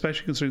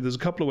 Especially considering there's a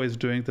couple of ways of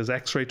doing it. There's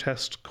X-ray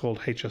test called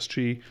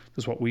HSG.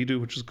 There's what we do,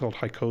 which is called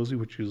HyCoSy,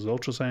 which uses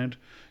ultrasound.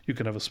 You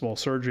can have a small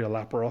surgery, a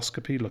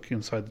laparoscopy, looking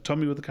inside the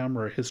tummy with the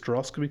camera, or a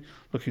hysteroscopy,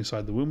 looking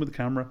inside the womb with the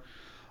camera.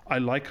 I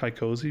like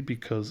HyCoSy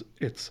because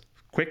it's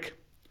quick.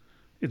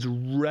 It's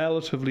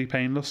relatively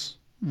painless.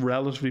 We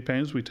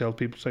tell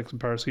people to take some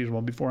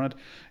paracetamol beforehand.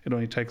 It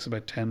only takes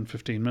about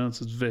 10-15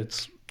 minutes.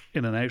 It's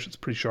in and out. It's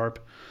pretty sharp.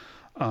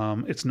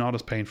 It's not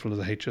as painful as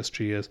a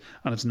HSG is,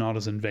 and it's not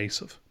as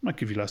invasive. It might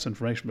give you less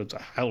information, but it's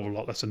a hell of a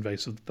lot less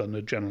invasive than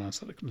a general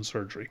anaesthetic in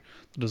surgery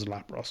that does a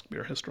laparoscopy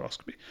or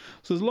hysteroscopy.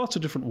 So there's lots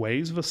of different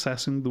ways of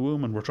assessing the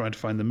womb, and we're trying to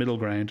find the middle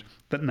ground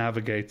that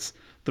navigates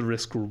the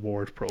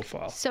risk-reward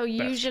profile. So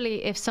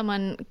usually if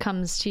someone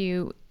comes to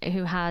you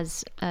who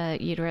has a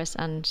uterus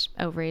and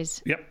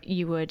ovaries,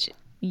 you would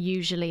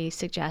usually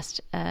suggest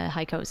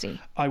Hycosi.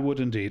 I would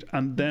indeed.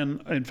 And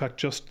then, in fact,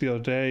 just the other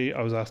day,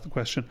 I was asked the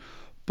question,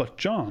 but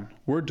John,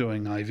 we're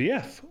doing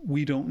IVF.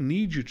 We don't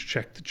need you to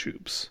check the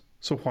tubes.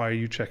 So why are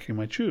you checking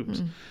my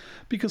tubes?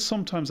 Because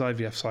sometimes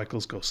IVF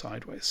cycles go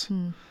sideways.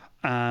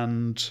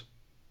 And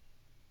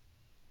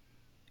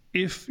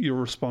if you're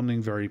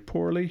responding very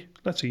poorly,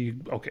 let's say you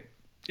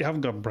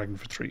haven't gotten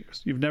pregnant for 3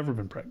 years. You've never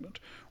been pregnant.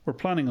 We're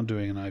planning on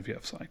doing an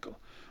IVF cycle.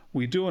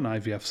 We do an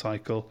IVF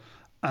cycle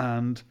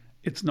and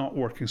it's not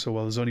working so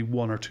well. There's only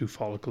 1 or 2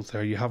 follicles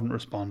there. You haven't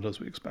responded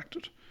as we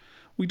expected.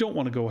 We don't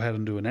want to go ahead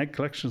and do an egg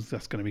collection.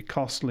 That's going to be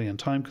costly and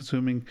time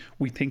consuming.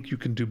 We think you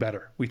can do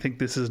better. We think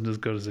this isn't as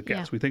good as it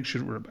gets. We think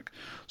should we're back.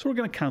 So we're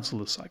going to cancel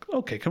this cycle.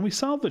 Okay, can we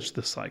salvage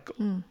this cycle?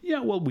 Yeah,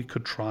 well, we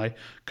could try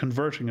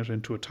converting it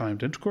into a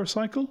timed intercourse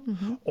cycle,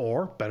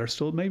 or better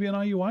still, maybe an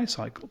IUI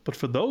cycle. But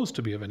for those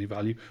to be of any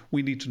value,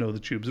 we need to know the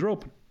tubes are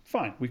open.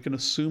 Fine, we can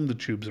assume the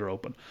tubes are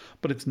open,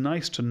 but it's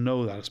nice to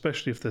know that,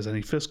 especially if there's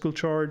any fiscal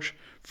charge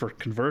for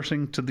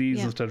converting to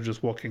these instead of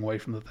just walking away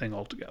from the thing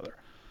altogether.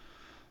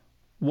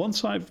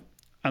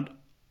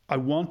 I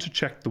want to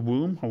check the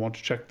womb, I want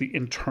to check the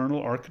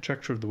internal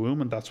architecture of the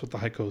womb, and that's what the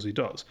Hycosi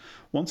does.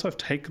 Once I've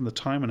taken the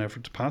time and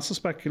effort to pass the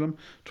speculum,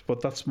 to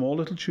put that small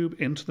little tube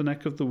into the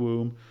neck of the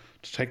womb,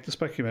 to take the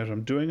speculum out,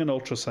 I'm doing an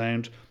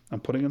ultrasound, I'm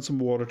putting in some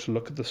water to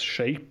look at the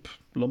shape,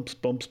 lumps,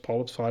 bumps,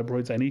 polyps,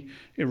 fibroids, any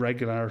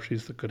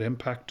irregularities that could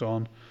impact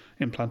on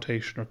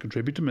implantation or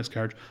contribute to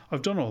miscarriage.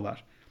 I've done all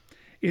that.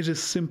 It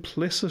is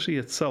simplicity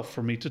itself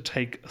for me to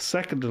take a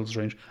second little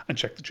syringe and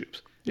check the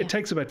tubes. It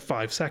takes about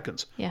 5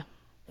 seconds. Yeah.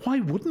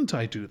 Why wouldn't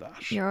I do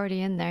that? You're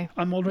already in there.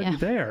 I'm already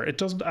there. It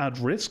doesn't add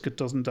risk. It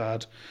doesn't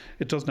add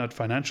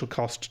financial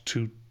cost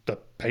to the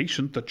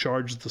patient. The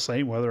charge is the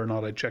same whether or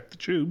not I check the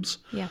tubes.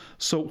 Yeah.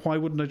 So why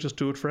wouldn't I just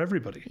do it for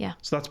everybody? Yeah.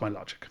 So that's my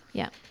logic.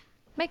 Yeah.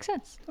 Makes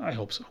sense. I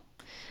hope so.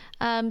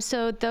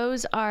 So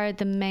those are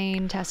the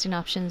main testing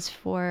options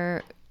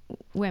for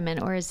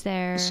women, or is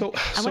there...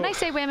 And when I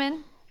say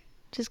women,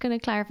 just going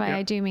to clarify,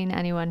 I do mean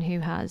anyone who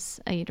has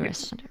a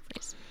uterus and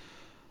ovaries.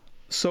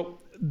 So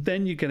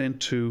then you get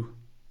into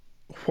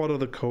what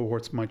other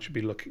cohorts might you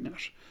be looking at.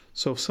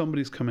 So if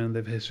somebody's come in,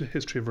 they've a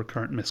history of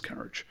recurrent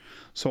miscarriage.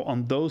 So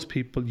on those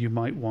people, you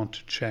might want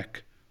to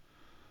check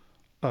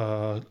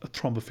a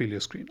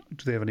thrombophilia screen.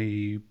 Do they have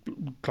any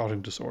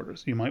clotting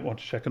disorders? You might want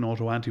to check an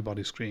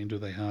autoantibody screen. Do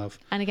they have...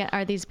 And again,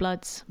 are these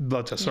bloods?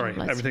 Blood tests, sorry.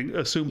 Bloods. Everything,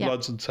 assume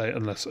bloods and say,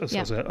 unless it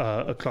says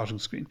a clotting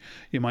screen.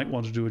 You might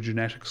want to do a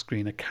genetic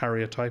screen, a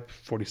karyotype,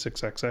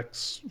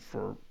 46XX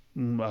for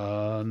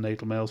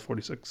natal males,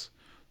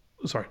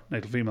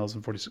 natal females,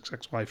 and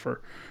 46XY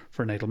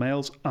for natal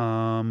males.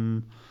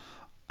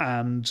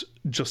 And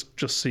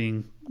just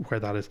seeing where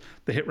that is.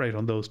 The hit rate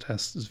on those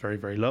tests is very,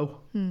 very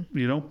low,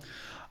 you know.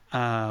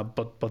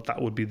 But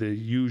that would be the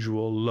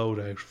usual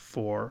loadout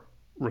for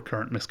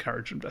recurrent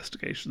miscarriage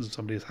investigations if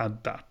somebody has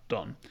had that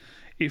done.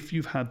 If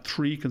you've had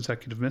 3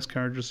 consecutive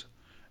miscarriages,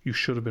 you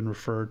should have been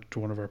referred to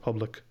one of our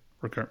public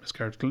recurrent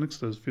miscarriage clinics.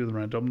 There's a few of them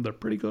around Dublin. They're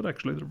pretty good,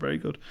 actually. They're very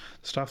good.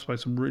 Staffed by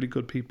some really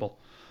good people.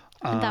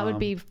 And that would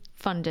be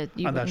funded.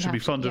 And that should be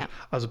funded,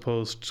 as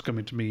opposed to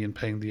coming to me and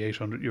paying the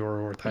 €800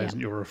 or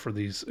 €1,000 for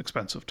these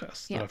expensive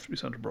tests that have to be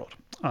sent abroad.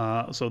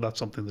 So that's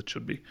something that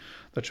should be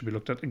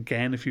looked at.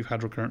 Again, if you've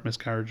had recurrent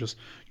miscarriages,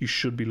 you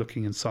should be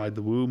looking inside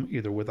the womb,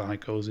 either with a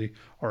Hycosi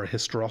or a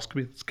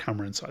hysteroscopy. It's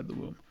camera inside the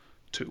womb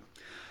too.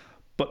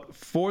 But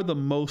for the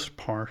most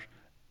part,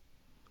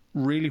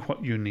 really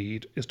what you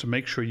need is to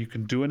make sure you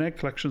can do an egg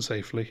collection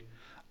safely,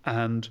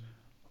 and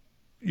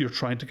you're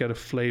trying to get a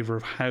flavour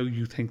of how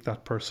you think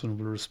that person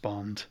will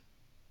respond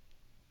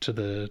to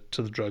the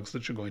drugs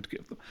that you're going to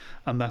give them.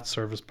 And that's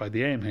serviced by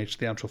the AMH,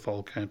 the antral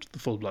fold count, the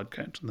full blood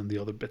count, and then the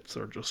other bits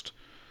are just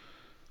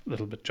a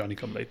little bit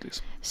Johnny-come-latelys.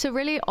 So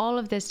really all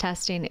of this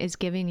testing is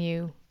giving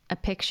you a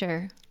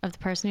picture of the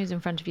person who's in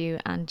front of you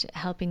and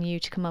helping you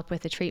to come up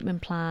with a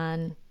treatment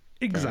plan.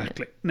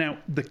 Exactly. Now,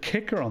 the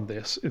kicker on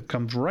this, it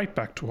comes right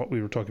back to what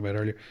we were talking about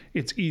earlier.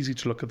 It's easy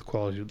to look at the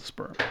quality of the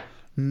sperm.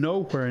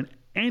 Nowhere in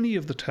any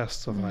of the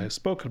tests that I have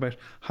spoken about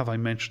have I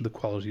mentioned the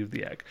quality of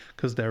the egg,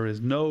 because there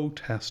is no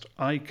test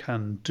I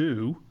can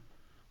do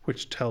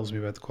which tells me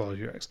about the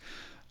quality of your eggs.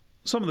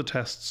 Some of the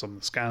tests, some of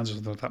the scans or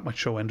something like that might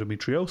show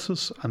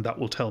endometriosis, and that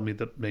will tell me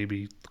that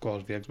maybe the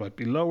quality of the eggs might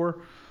be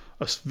lower.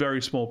 A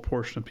very small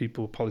portion of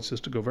people with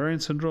polycystic ovarian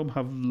syndrome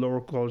have lower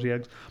quality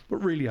eggs, but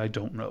really I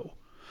don't know.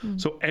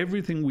 So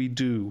everything we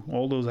do,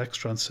 all those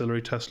extra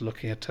ancillary tests,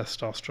 looking at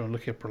testosterone,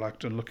 looking at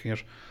prolactin, looking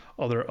at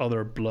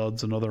other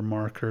bloods and other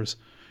markers,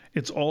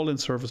 it's all in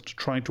service to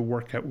trying to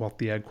work out what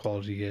the egg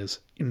quality is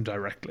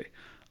indirectly.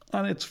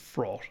 And it's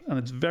fraught, and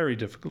it's very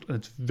difficult, and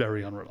it's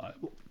very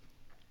unreliable.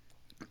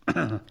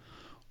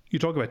 You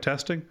talk about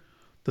testing,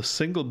 the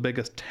single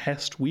biggest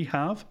test we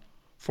have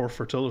for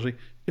fertility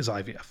is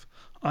IVF.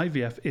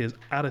 IVF is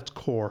at its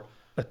core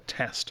a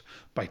test.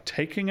 By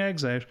taking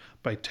eggs out,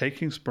 by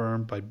taking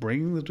sperm, by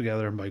bringing them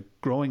together, and by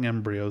growing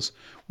embryos,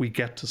 we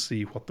get to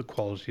see what the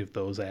quality of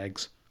those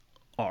eggs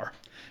are.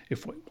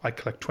 If I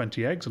collect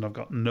 20 eggs and I've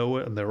got no,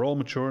 and they're all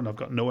mature and I've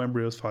got no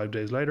embryos 5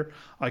 days later,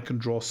 I can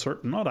draw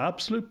certain, not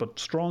absolute, but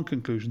strong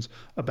conclusions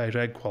about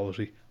egg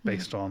quality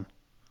based on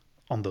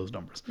those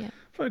numbers. Yeah.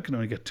 If I can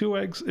only get 2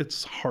 eggs,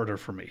 it's harder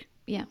for me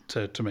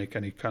to make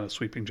any kind of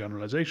sweeping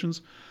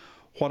generalizations.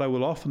 What I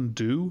will often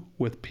do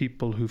with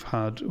people who've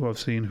had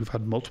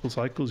multiple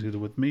cycles, either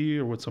with me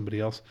or with somebody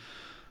else,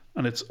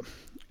 and it's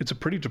a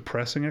pretty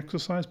depressing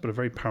exercise, but a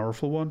very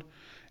powerful one,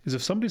 is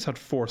if somebody's had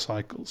 4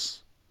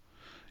 cycles,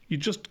 you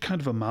just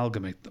kind of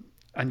amalgamate them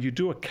and you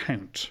do a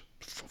count.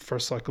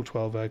 First cycle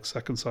 12 eggs,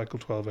 second cycle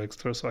 12 eggs,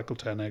 third cycle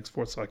 10 eggs,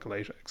 fourth cycle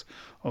 8 eggs.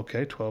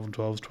 Okay, 12 and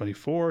 12 is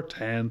 24,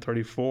 10,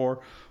 34,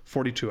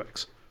 42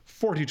 eggs.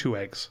 42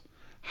 eggs.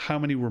 How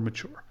many were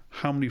mature?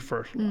 How many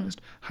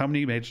fertilized? How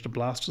many made it to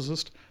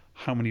blastocyst?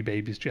 How many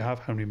babies do you have?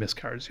 How many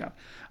miscarriages do you have?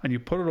 And you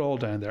put it all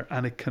down there,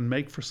 and it can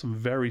make for some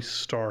very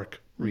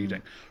stark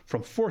reading.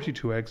 From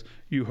 42 eggs,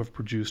 you have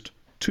produced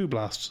 2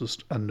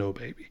 blastocysts and no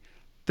baby.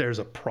 There's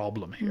a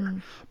problem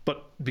here.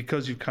 But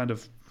because you've kind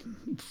of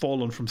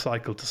fallen from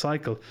cycle to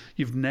cycle,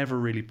 you've never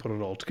really put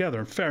it all together.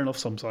 And fair enough,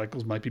 some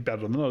cycles might be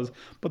better than others,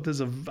 but there's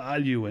a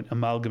value in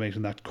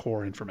amalgamating that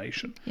core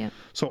information. Yeah.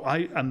 So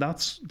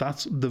that's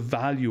the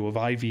value of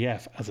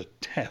IVF as a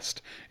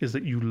test, is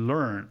that you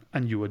learn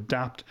and you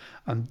adapt,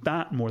 and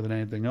that more than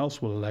anything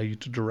else will allow you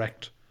to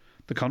direct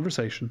the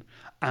conversation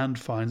and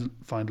find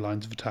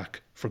lines of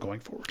attack for going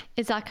forward.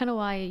 Is that kind of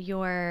why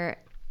you're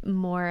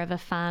more of a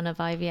fan of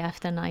IVF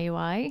than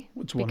IUI?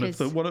 It's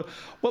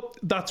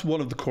that's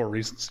one of the core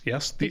reasons.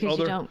 Yes, because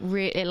you don't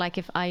really, like,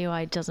 if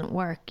IUI doesn't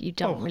work, you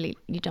don't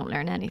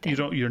learn anything.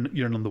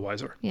 You're none the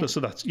wiser. Yeah. So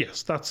that's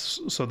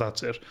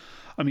it.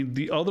 I mean,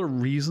 the other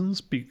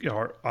reasons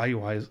are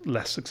IUI is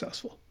less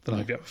successful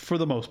than IVF for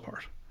the most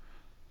part,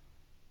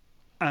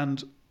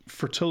 and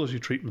fertility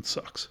treatment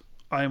sucks.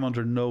 I am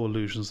under no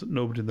illusions that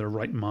nobody in their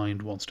right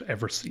mind wants to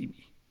ever see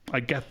me.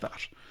 I get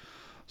that.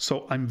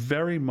 So I'm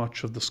very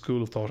much of the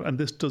school of thought, and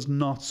this does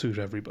not suit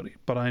everybody,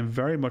 but I'm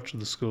very much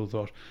of the school of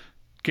thought,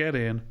 get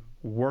in,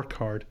 work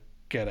hard,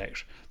 get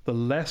out. The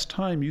less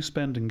time you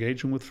spend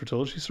engaging with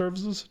fertility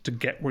services to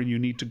get where you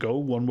need to go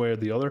one way or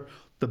the other,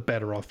 the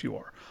better off you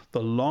are.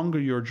 The longer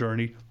your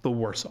journey, the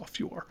worse off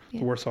you are. Yeah.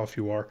 The worse off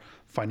you are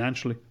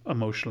financially,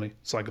 emotionally,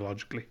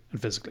 psychologically,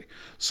 and physically.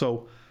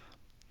 So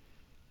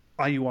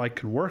IUI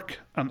can work,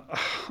 and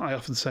I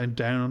often sound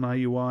down on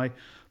IUI,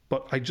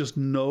 but I just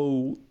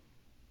know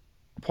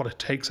what it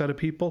takes out of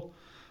people,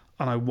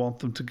 and I want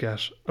them to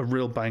get a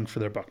real bang for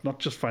their buck, not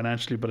just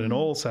financially, but in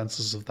all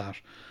senses of that.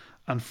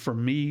 And for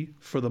me,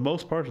 for the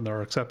most part, and there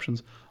are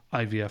exceptions,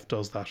 IVF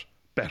does that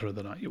better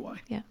than IUI.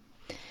 Yeah.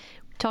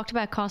 Talked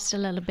about cost a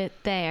little bit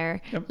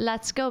there. Yep.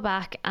 Let's go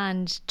back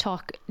and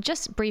talk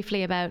just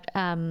briefly about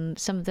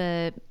some of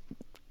the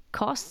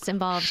costs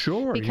involved.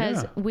 Sure,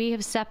 because we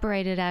have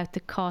separated out the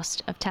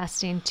cost of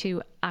testing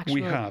to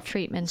actual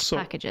treatment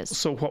packages.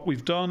 So what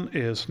we've done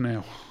is,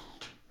 now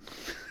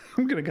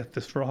I'm going to get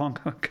this wrong.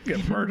 I'm going to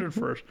get murdered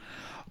for it.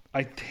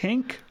 I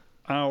think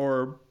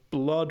our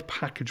blood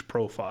package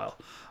profile,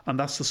 and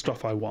that's the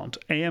stuff I want: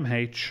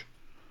 AMH,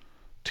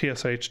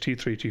 TSH,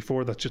 T3,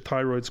 T4, that's your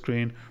thyroid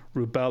screen,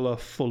 rubella,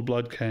 full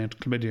blood count,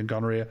 chlamydia and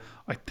gonorrhea.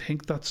 I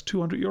think that's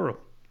 €200.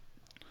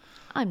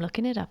 I'm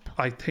looking it up.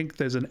 I think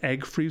there's an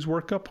egg freeze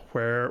workup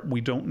where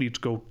we don't need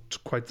to go to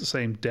quite the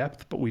same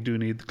depth, but we do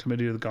need the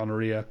chlamydia, the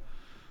gonorrhea,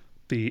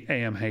 the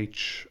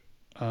AMH,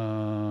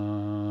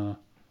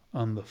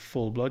 on the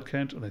full blood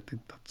count, and I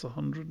think that's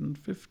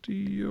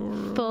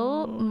 €150.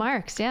 Full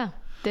marks, yeah.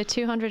 The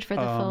 200 for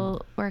the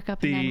full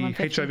workup. The and then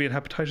 150. HIV and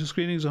hepatitis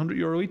screening is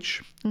 €100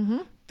 each. Mm-hmm.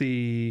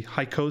 The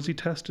HyCoSy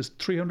test is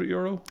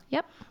 €300.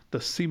 Yep.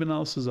 The semen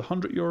analysis is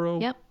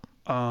 €100. Yep.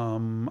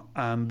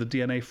 And the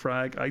DNA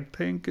frag, I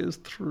think, is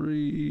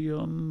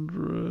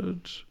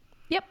 300.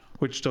 Yep.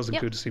 Which does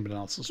include the semen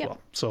analysis as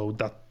well. So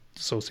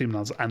semen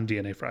analysis and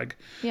DNA frag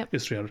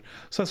is 300.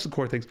 So that's the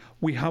core things.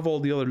 We have all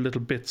the other little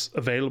bits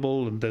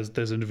available, and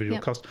there's individual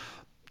cost.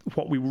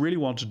 What we really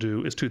want to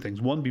do is 2 things.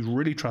 One, be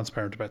really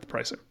transparent about the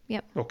pricing.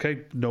 Yep.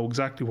 Okay, know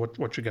exactly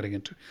what you're getting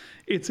into.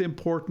 It's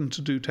important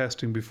to do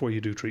testing before you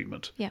do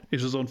treatment. Yep.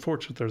 It is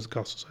unfortunate there's a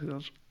cost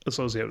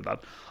associated with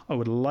that. I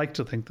would like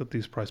to think that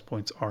these price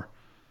points are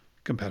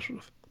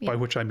competitive, by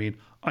which I mean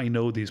I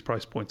know these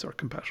price points are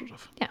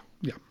competitive. Yeah.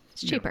 Yeah.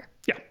 It's cheaper.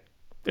 Yeah,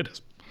 it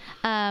is.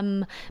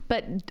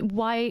 But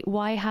why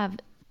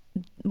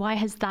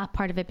has that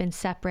part of it been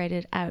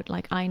separated out?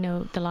 Like, I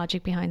know the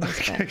logic behind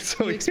this, but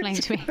so you explain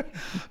to me.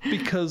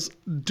 Because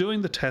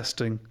doing the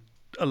testing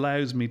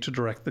allows me to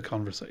direct the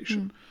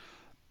conversation.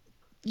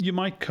 You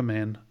might come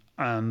in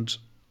and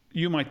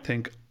you might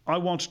think, I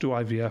want to do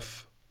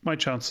IVF. My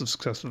chance of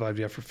success with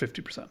IVF are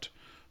 50%.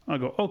 I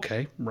go,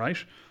 okay, right.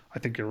 I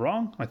think you're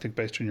wrong. I think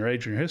based on your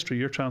age and your history,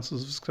 your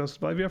chances of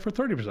success with IVF are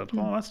 30%.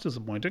 Oh, that's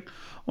disappointing.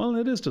 Well,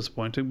 it is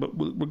disappointing, but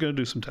we're going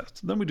to do some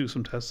tests. Then we do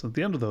some tests. At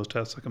the end of those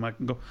tests, I come back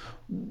and go,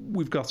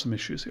 we've got some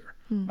issues here.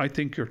 I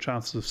think your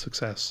chances of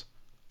success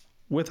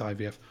with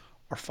IVF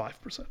are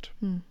 5%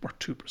 or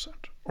 2%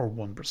 or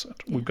 1%.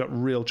 We've got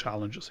real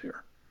challenges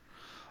here.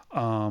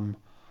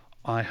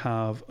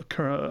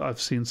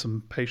 I've seen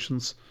some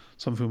patients,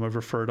 some of whom I've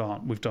referred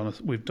on. We've done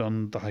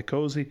the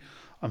Hycosi.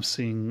 I'm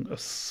seeing a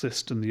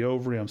cyst in the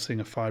ovary. I'm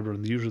seeing a fibre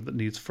in the uterus that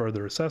needs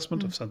further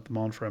assessment. I've sent them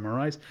on for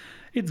MRIs.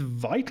 It's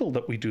vital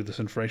that we do this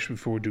information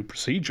before we do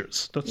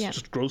procedures. That's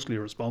just grossly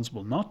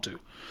irresponsible not to.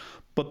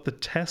 But the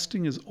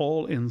testing is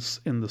all in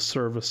the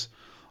service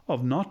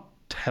of not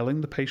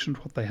telling the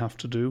patient what they have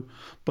to do,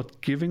 but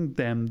giving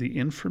them the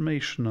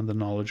information and the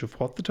knowledge of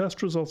what the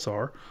test results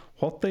are,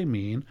 what they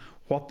mean,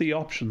 what the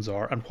options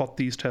are, and what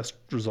these test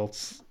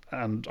results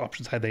and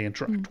options, how they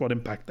interact, what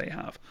impact they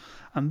have.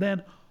 And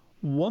then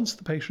once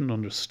the patient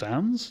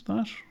understands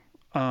that,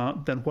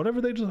 then whatever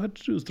they decide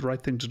to do is the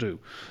right thing to do.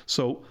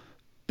 So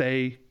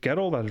they get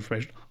all that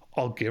information.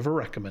 I'll give a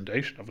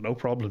recommendation. I have no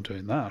problem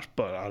doing that,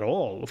 but at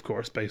all, of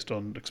course, based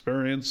on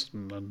experience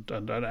and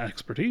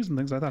expertise and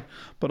things like that.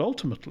 But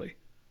ultimately,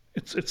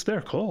 it's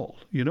their call,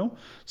 you know?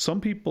 Some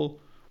people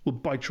will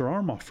bite your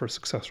arm off for a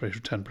success rate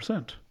of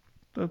 10%.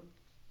 That's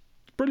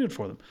brilliant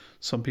for them.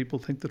 Some people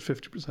think that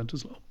 50%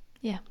 is low.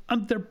 Yeah.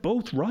 And they're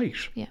both right.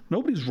 Yeah.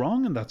 Nobody's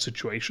wrong in that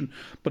situation,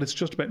 but it's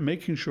just about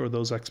making sure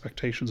those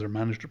expectations are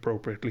managed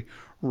appropriately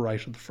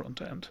right at the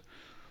front end.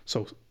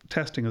 So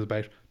testing is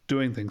about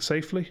doing things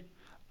safely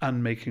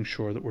and making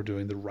sure that we're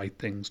doing the right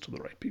things to the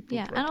right people.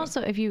 Yeah, and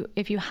also if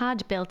you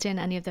had built in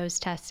any of those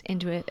tests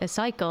into a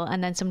cycle,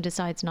 and then someone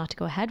decides not to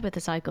go ahead with the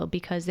cycle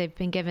because they've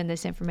been given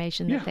this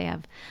information that they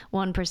have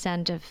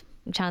 1% of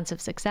chance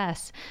of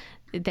success,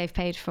 they've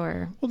paid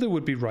for. Well, they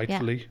would be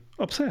rightfully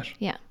upset.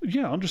 Yeah.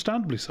 Yeah,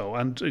 understandably so.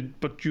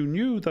 But you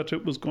knew that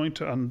it was going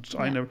to.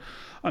 And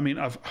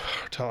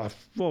I've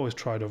always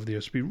tried over the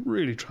years to be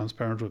really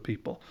transparent with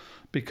people,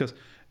 because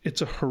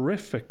it's a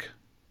horrific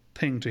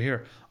thing to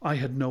hear. I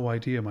had no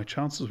idea my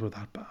chances were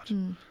that bad.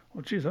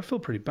 Well, geez, I feel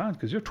pretty bad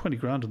because you're 20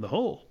 grand in the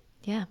hole.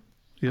 Yeah.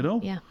 You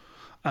know? Yeah.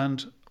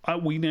 And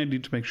we now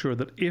need to make sure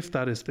that if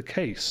that is the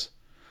case,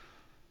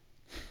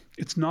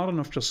 it's not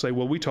enough just to say,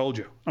 well, we told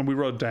you and we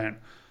wrote down.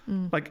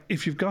 Like,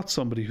 if you've got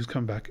somebody who's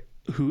come back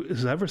who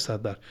has ever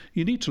said that,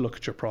 you need to look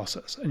at your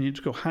process and you need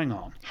to go, hang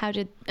on. How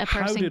did a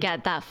person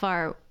get that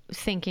far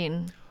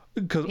thinking?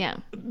 Because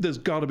there's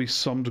got to be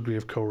some degree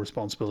of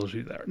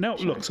co-responsibility there. Now,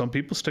 look, some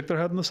people stick their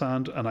head in the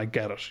sand, and I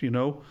get it, you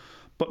know.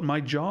 But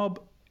my job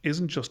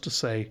isn't just to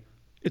say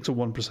it's a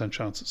 1%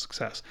 chance of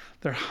success.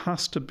 There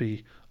has to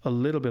be a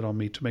little bit on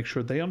me to make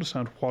sure they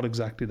understand what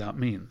exactly that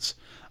means.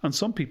 And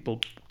some people,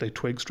 they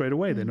twig straight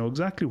away. They know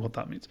exactly what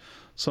that means.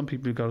 Some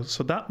people go,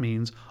 so that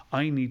means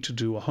I need to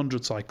do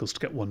 100 cycles to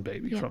get one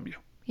baby from you.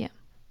 Yeah.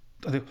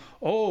 I think,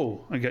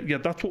 I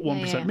get, that's what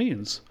 1%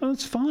 means. And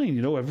it's fine,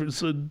 you know,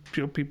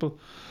 people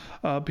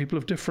have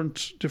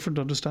different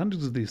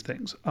understandings of these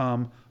things.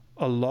 A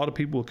lot of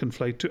people will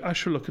conflate to, I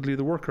sure look at Lee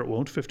the worker, it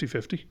won't,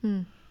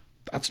 50-50.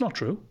 That's not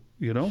true,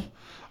 you know.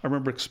 I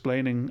remember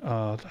explaining,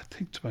 I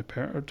think to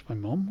my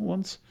mum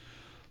once,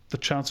 the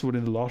chance of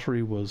winning the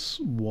lottery was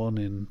 1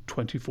 in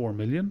 24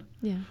 million.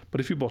 Yeah. But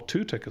if you bought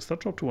 2 tickets,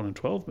 that dropped to 1 in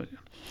 12 million.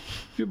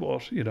 If you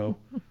bought,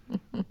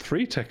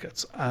 3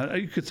 tickets,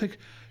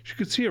 you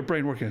could see her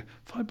brain working.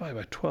 If I buy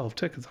about 12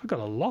 tickets, I've got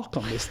a lock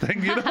on this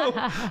thing, you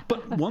know.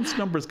 But once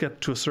numbers get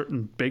to a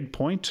certain big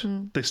point,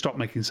 they stop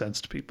making sense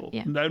to people.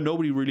 Yeah. Now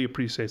nobody really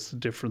appreciates the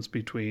difference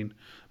between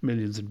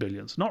millions and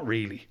billions. Not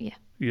really. Yeah.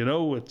 You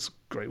know, it's a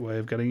great way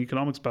of getting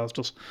economics past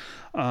us.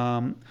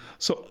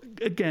 So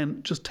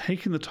again, just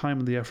taking the time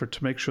and the effort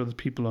to make sure that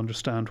people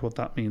understand what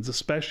that means,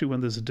 especially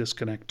when there's a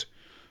disconnect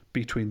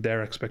between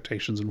their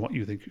expectations and what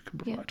you think you can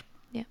provide.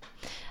 Yeah.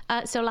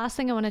 So last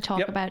thing I want to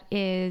talk about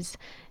is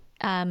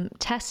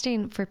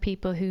testing for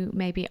people who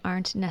maybe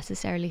aren't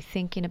necessarily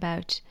thinking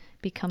about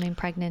becoming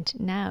pregnant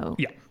now.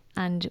 Yeah.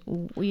 And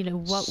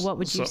what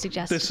would you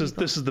suggest? This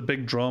is the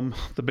big drum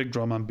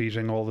I'm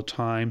beating all the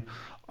time.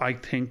 I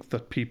think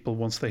that people,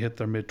 once they hit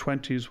their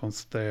mid-20s,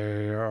 once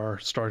they are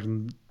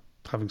starting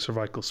having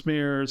cervical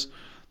smears,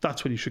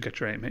 that's when you should get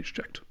your AMH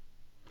checked.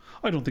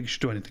 I don't think you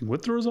should do anything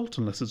with the result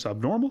unless it's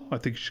abnormal. I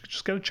think you should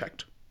just get it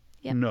checked.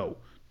 Yep. No,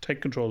 take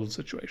control of the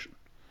situation.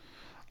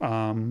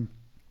 And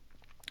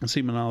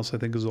semen analysis, I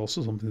think, is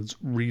also something that's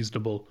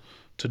reasonable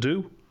to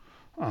do.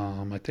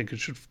 I think it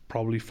should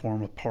probably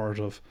form a part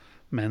of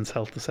men's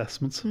health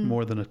assessments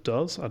more than it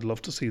does. I'd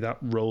love to see that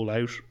roll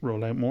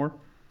out more.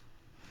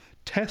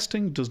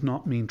 Testing does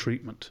not mean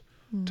treatment.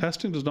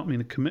 Testing does not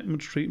mean a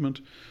commitment to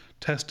treatment.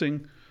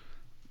 Testing,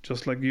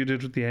 just like you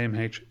did with the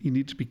AMH, you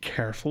need to be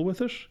careful with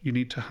it. You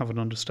need to have an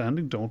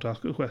understanding. Don't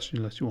ask a question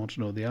unless you want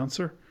to know the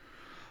answer.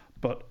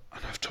 But,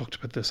 and I've talked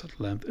about this at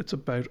length, it's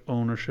about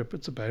ownership,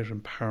 it's about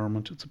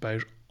empowerment, it's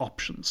about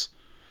options.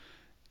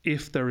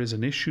 If there is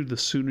an issue, the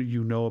sooner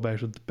you know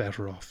about it, the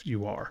better off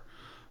you are.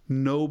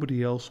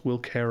 Nobody else will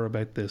care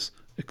about this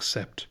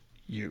except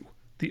you.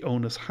 the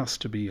onus has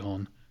to be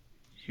on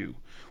you.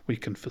 We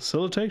can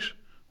facilitate,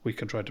 we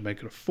can try to make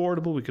it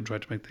affordable, we can try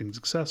to make things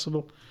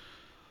accessible,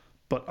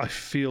 but I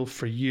feel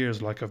for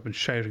years like I've been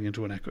shouting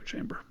into an echo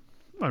chamber.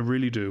 I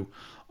really do.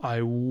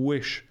 I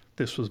wish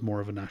this was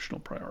more of a national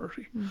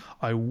priority.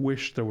 I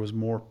wish there was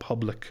more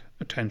public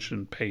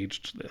attention paid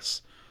to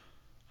this.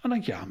 And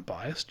I'm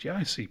biased. Yeah,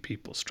 I see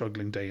people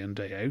struggling day in,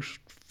 day out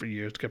for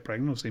years to get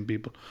pregnant. I've seen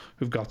people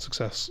who've got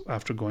success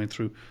after going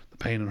through the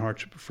pain and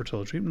hardship of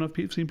fertility treatment.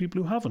 I've seen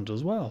people who haven't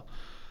as well.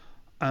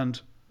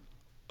 And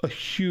a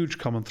huge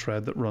common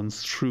thread that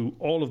runs through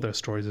all of their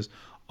stories is,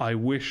 I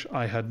wish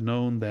I had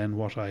known then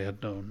what I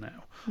had known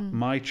now.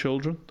 My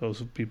children,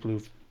 those people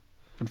who've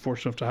been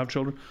fortunate enough to have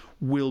children,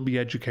 will be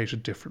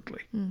educated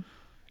differently.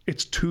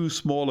 It's too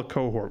small a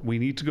cohort. We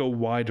need to go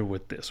wider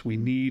with this. We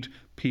need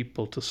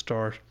people to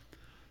start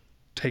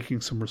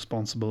taking some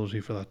responsibility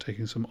for that,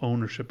 taking some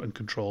ownership and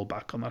control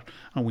back on that,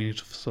 and we need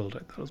to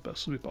facilitate that as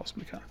best as we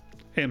possibly can.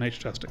 AMH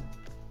testing.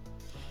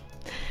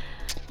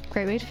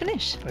 Great way to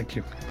finish. Thank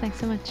you. Thanks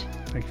so much.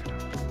 Thank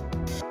you.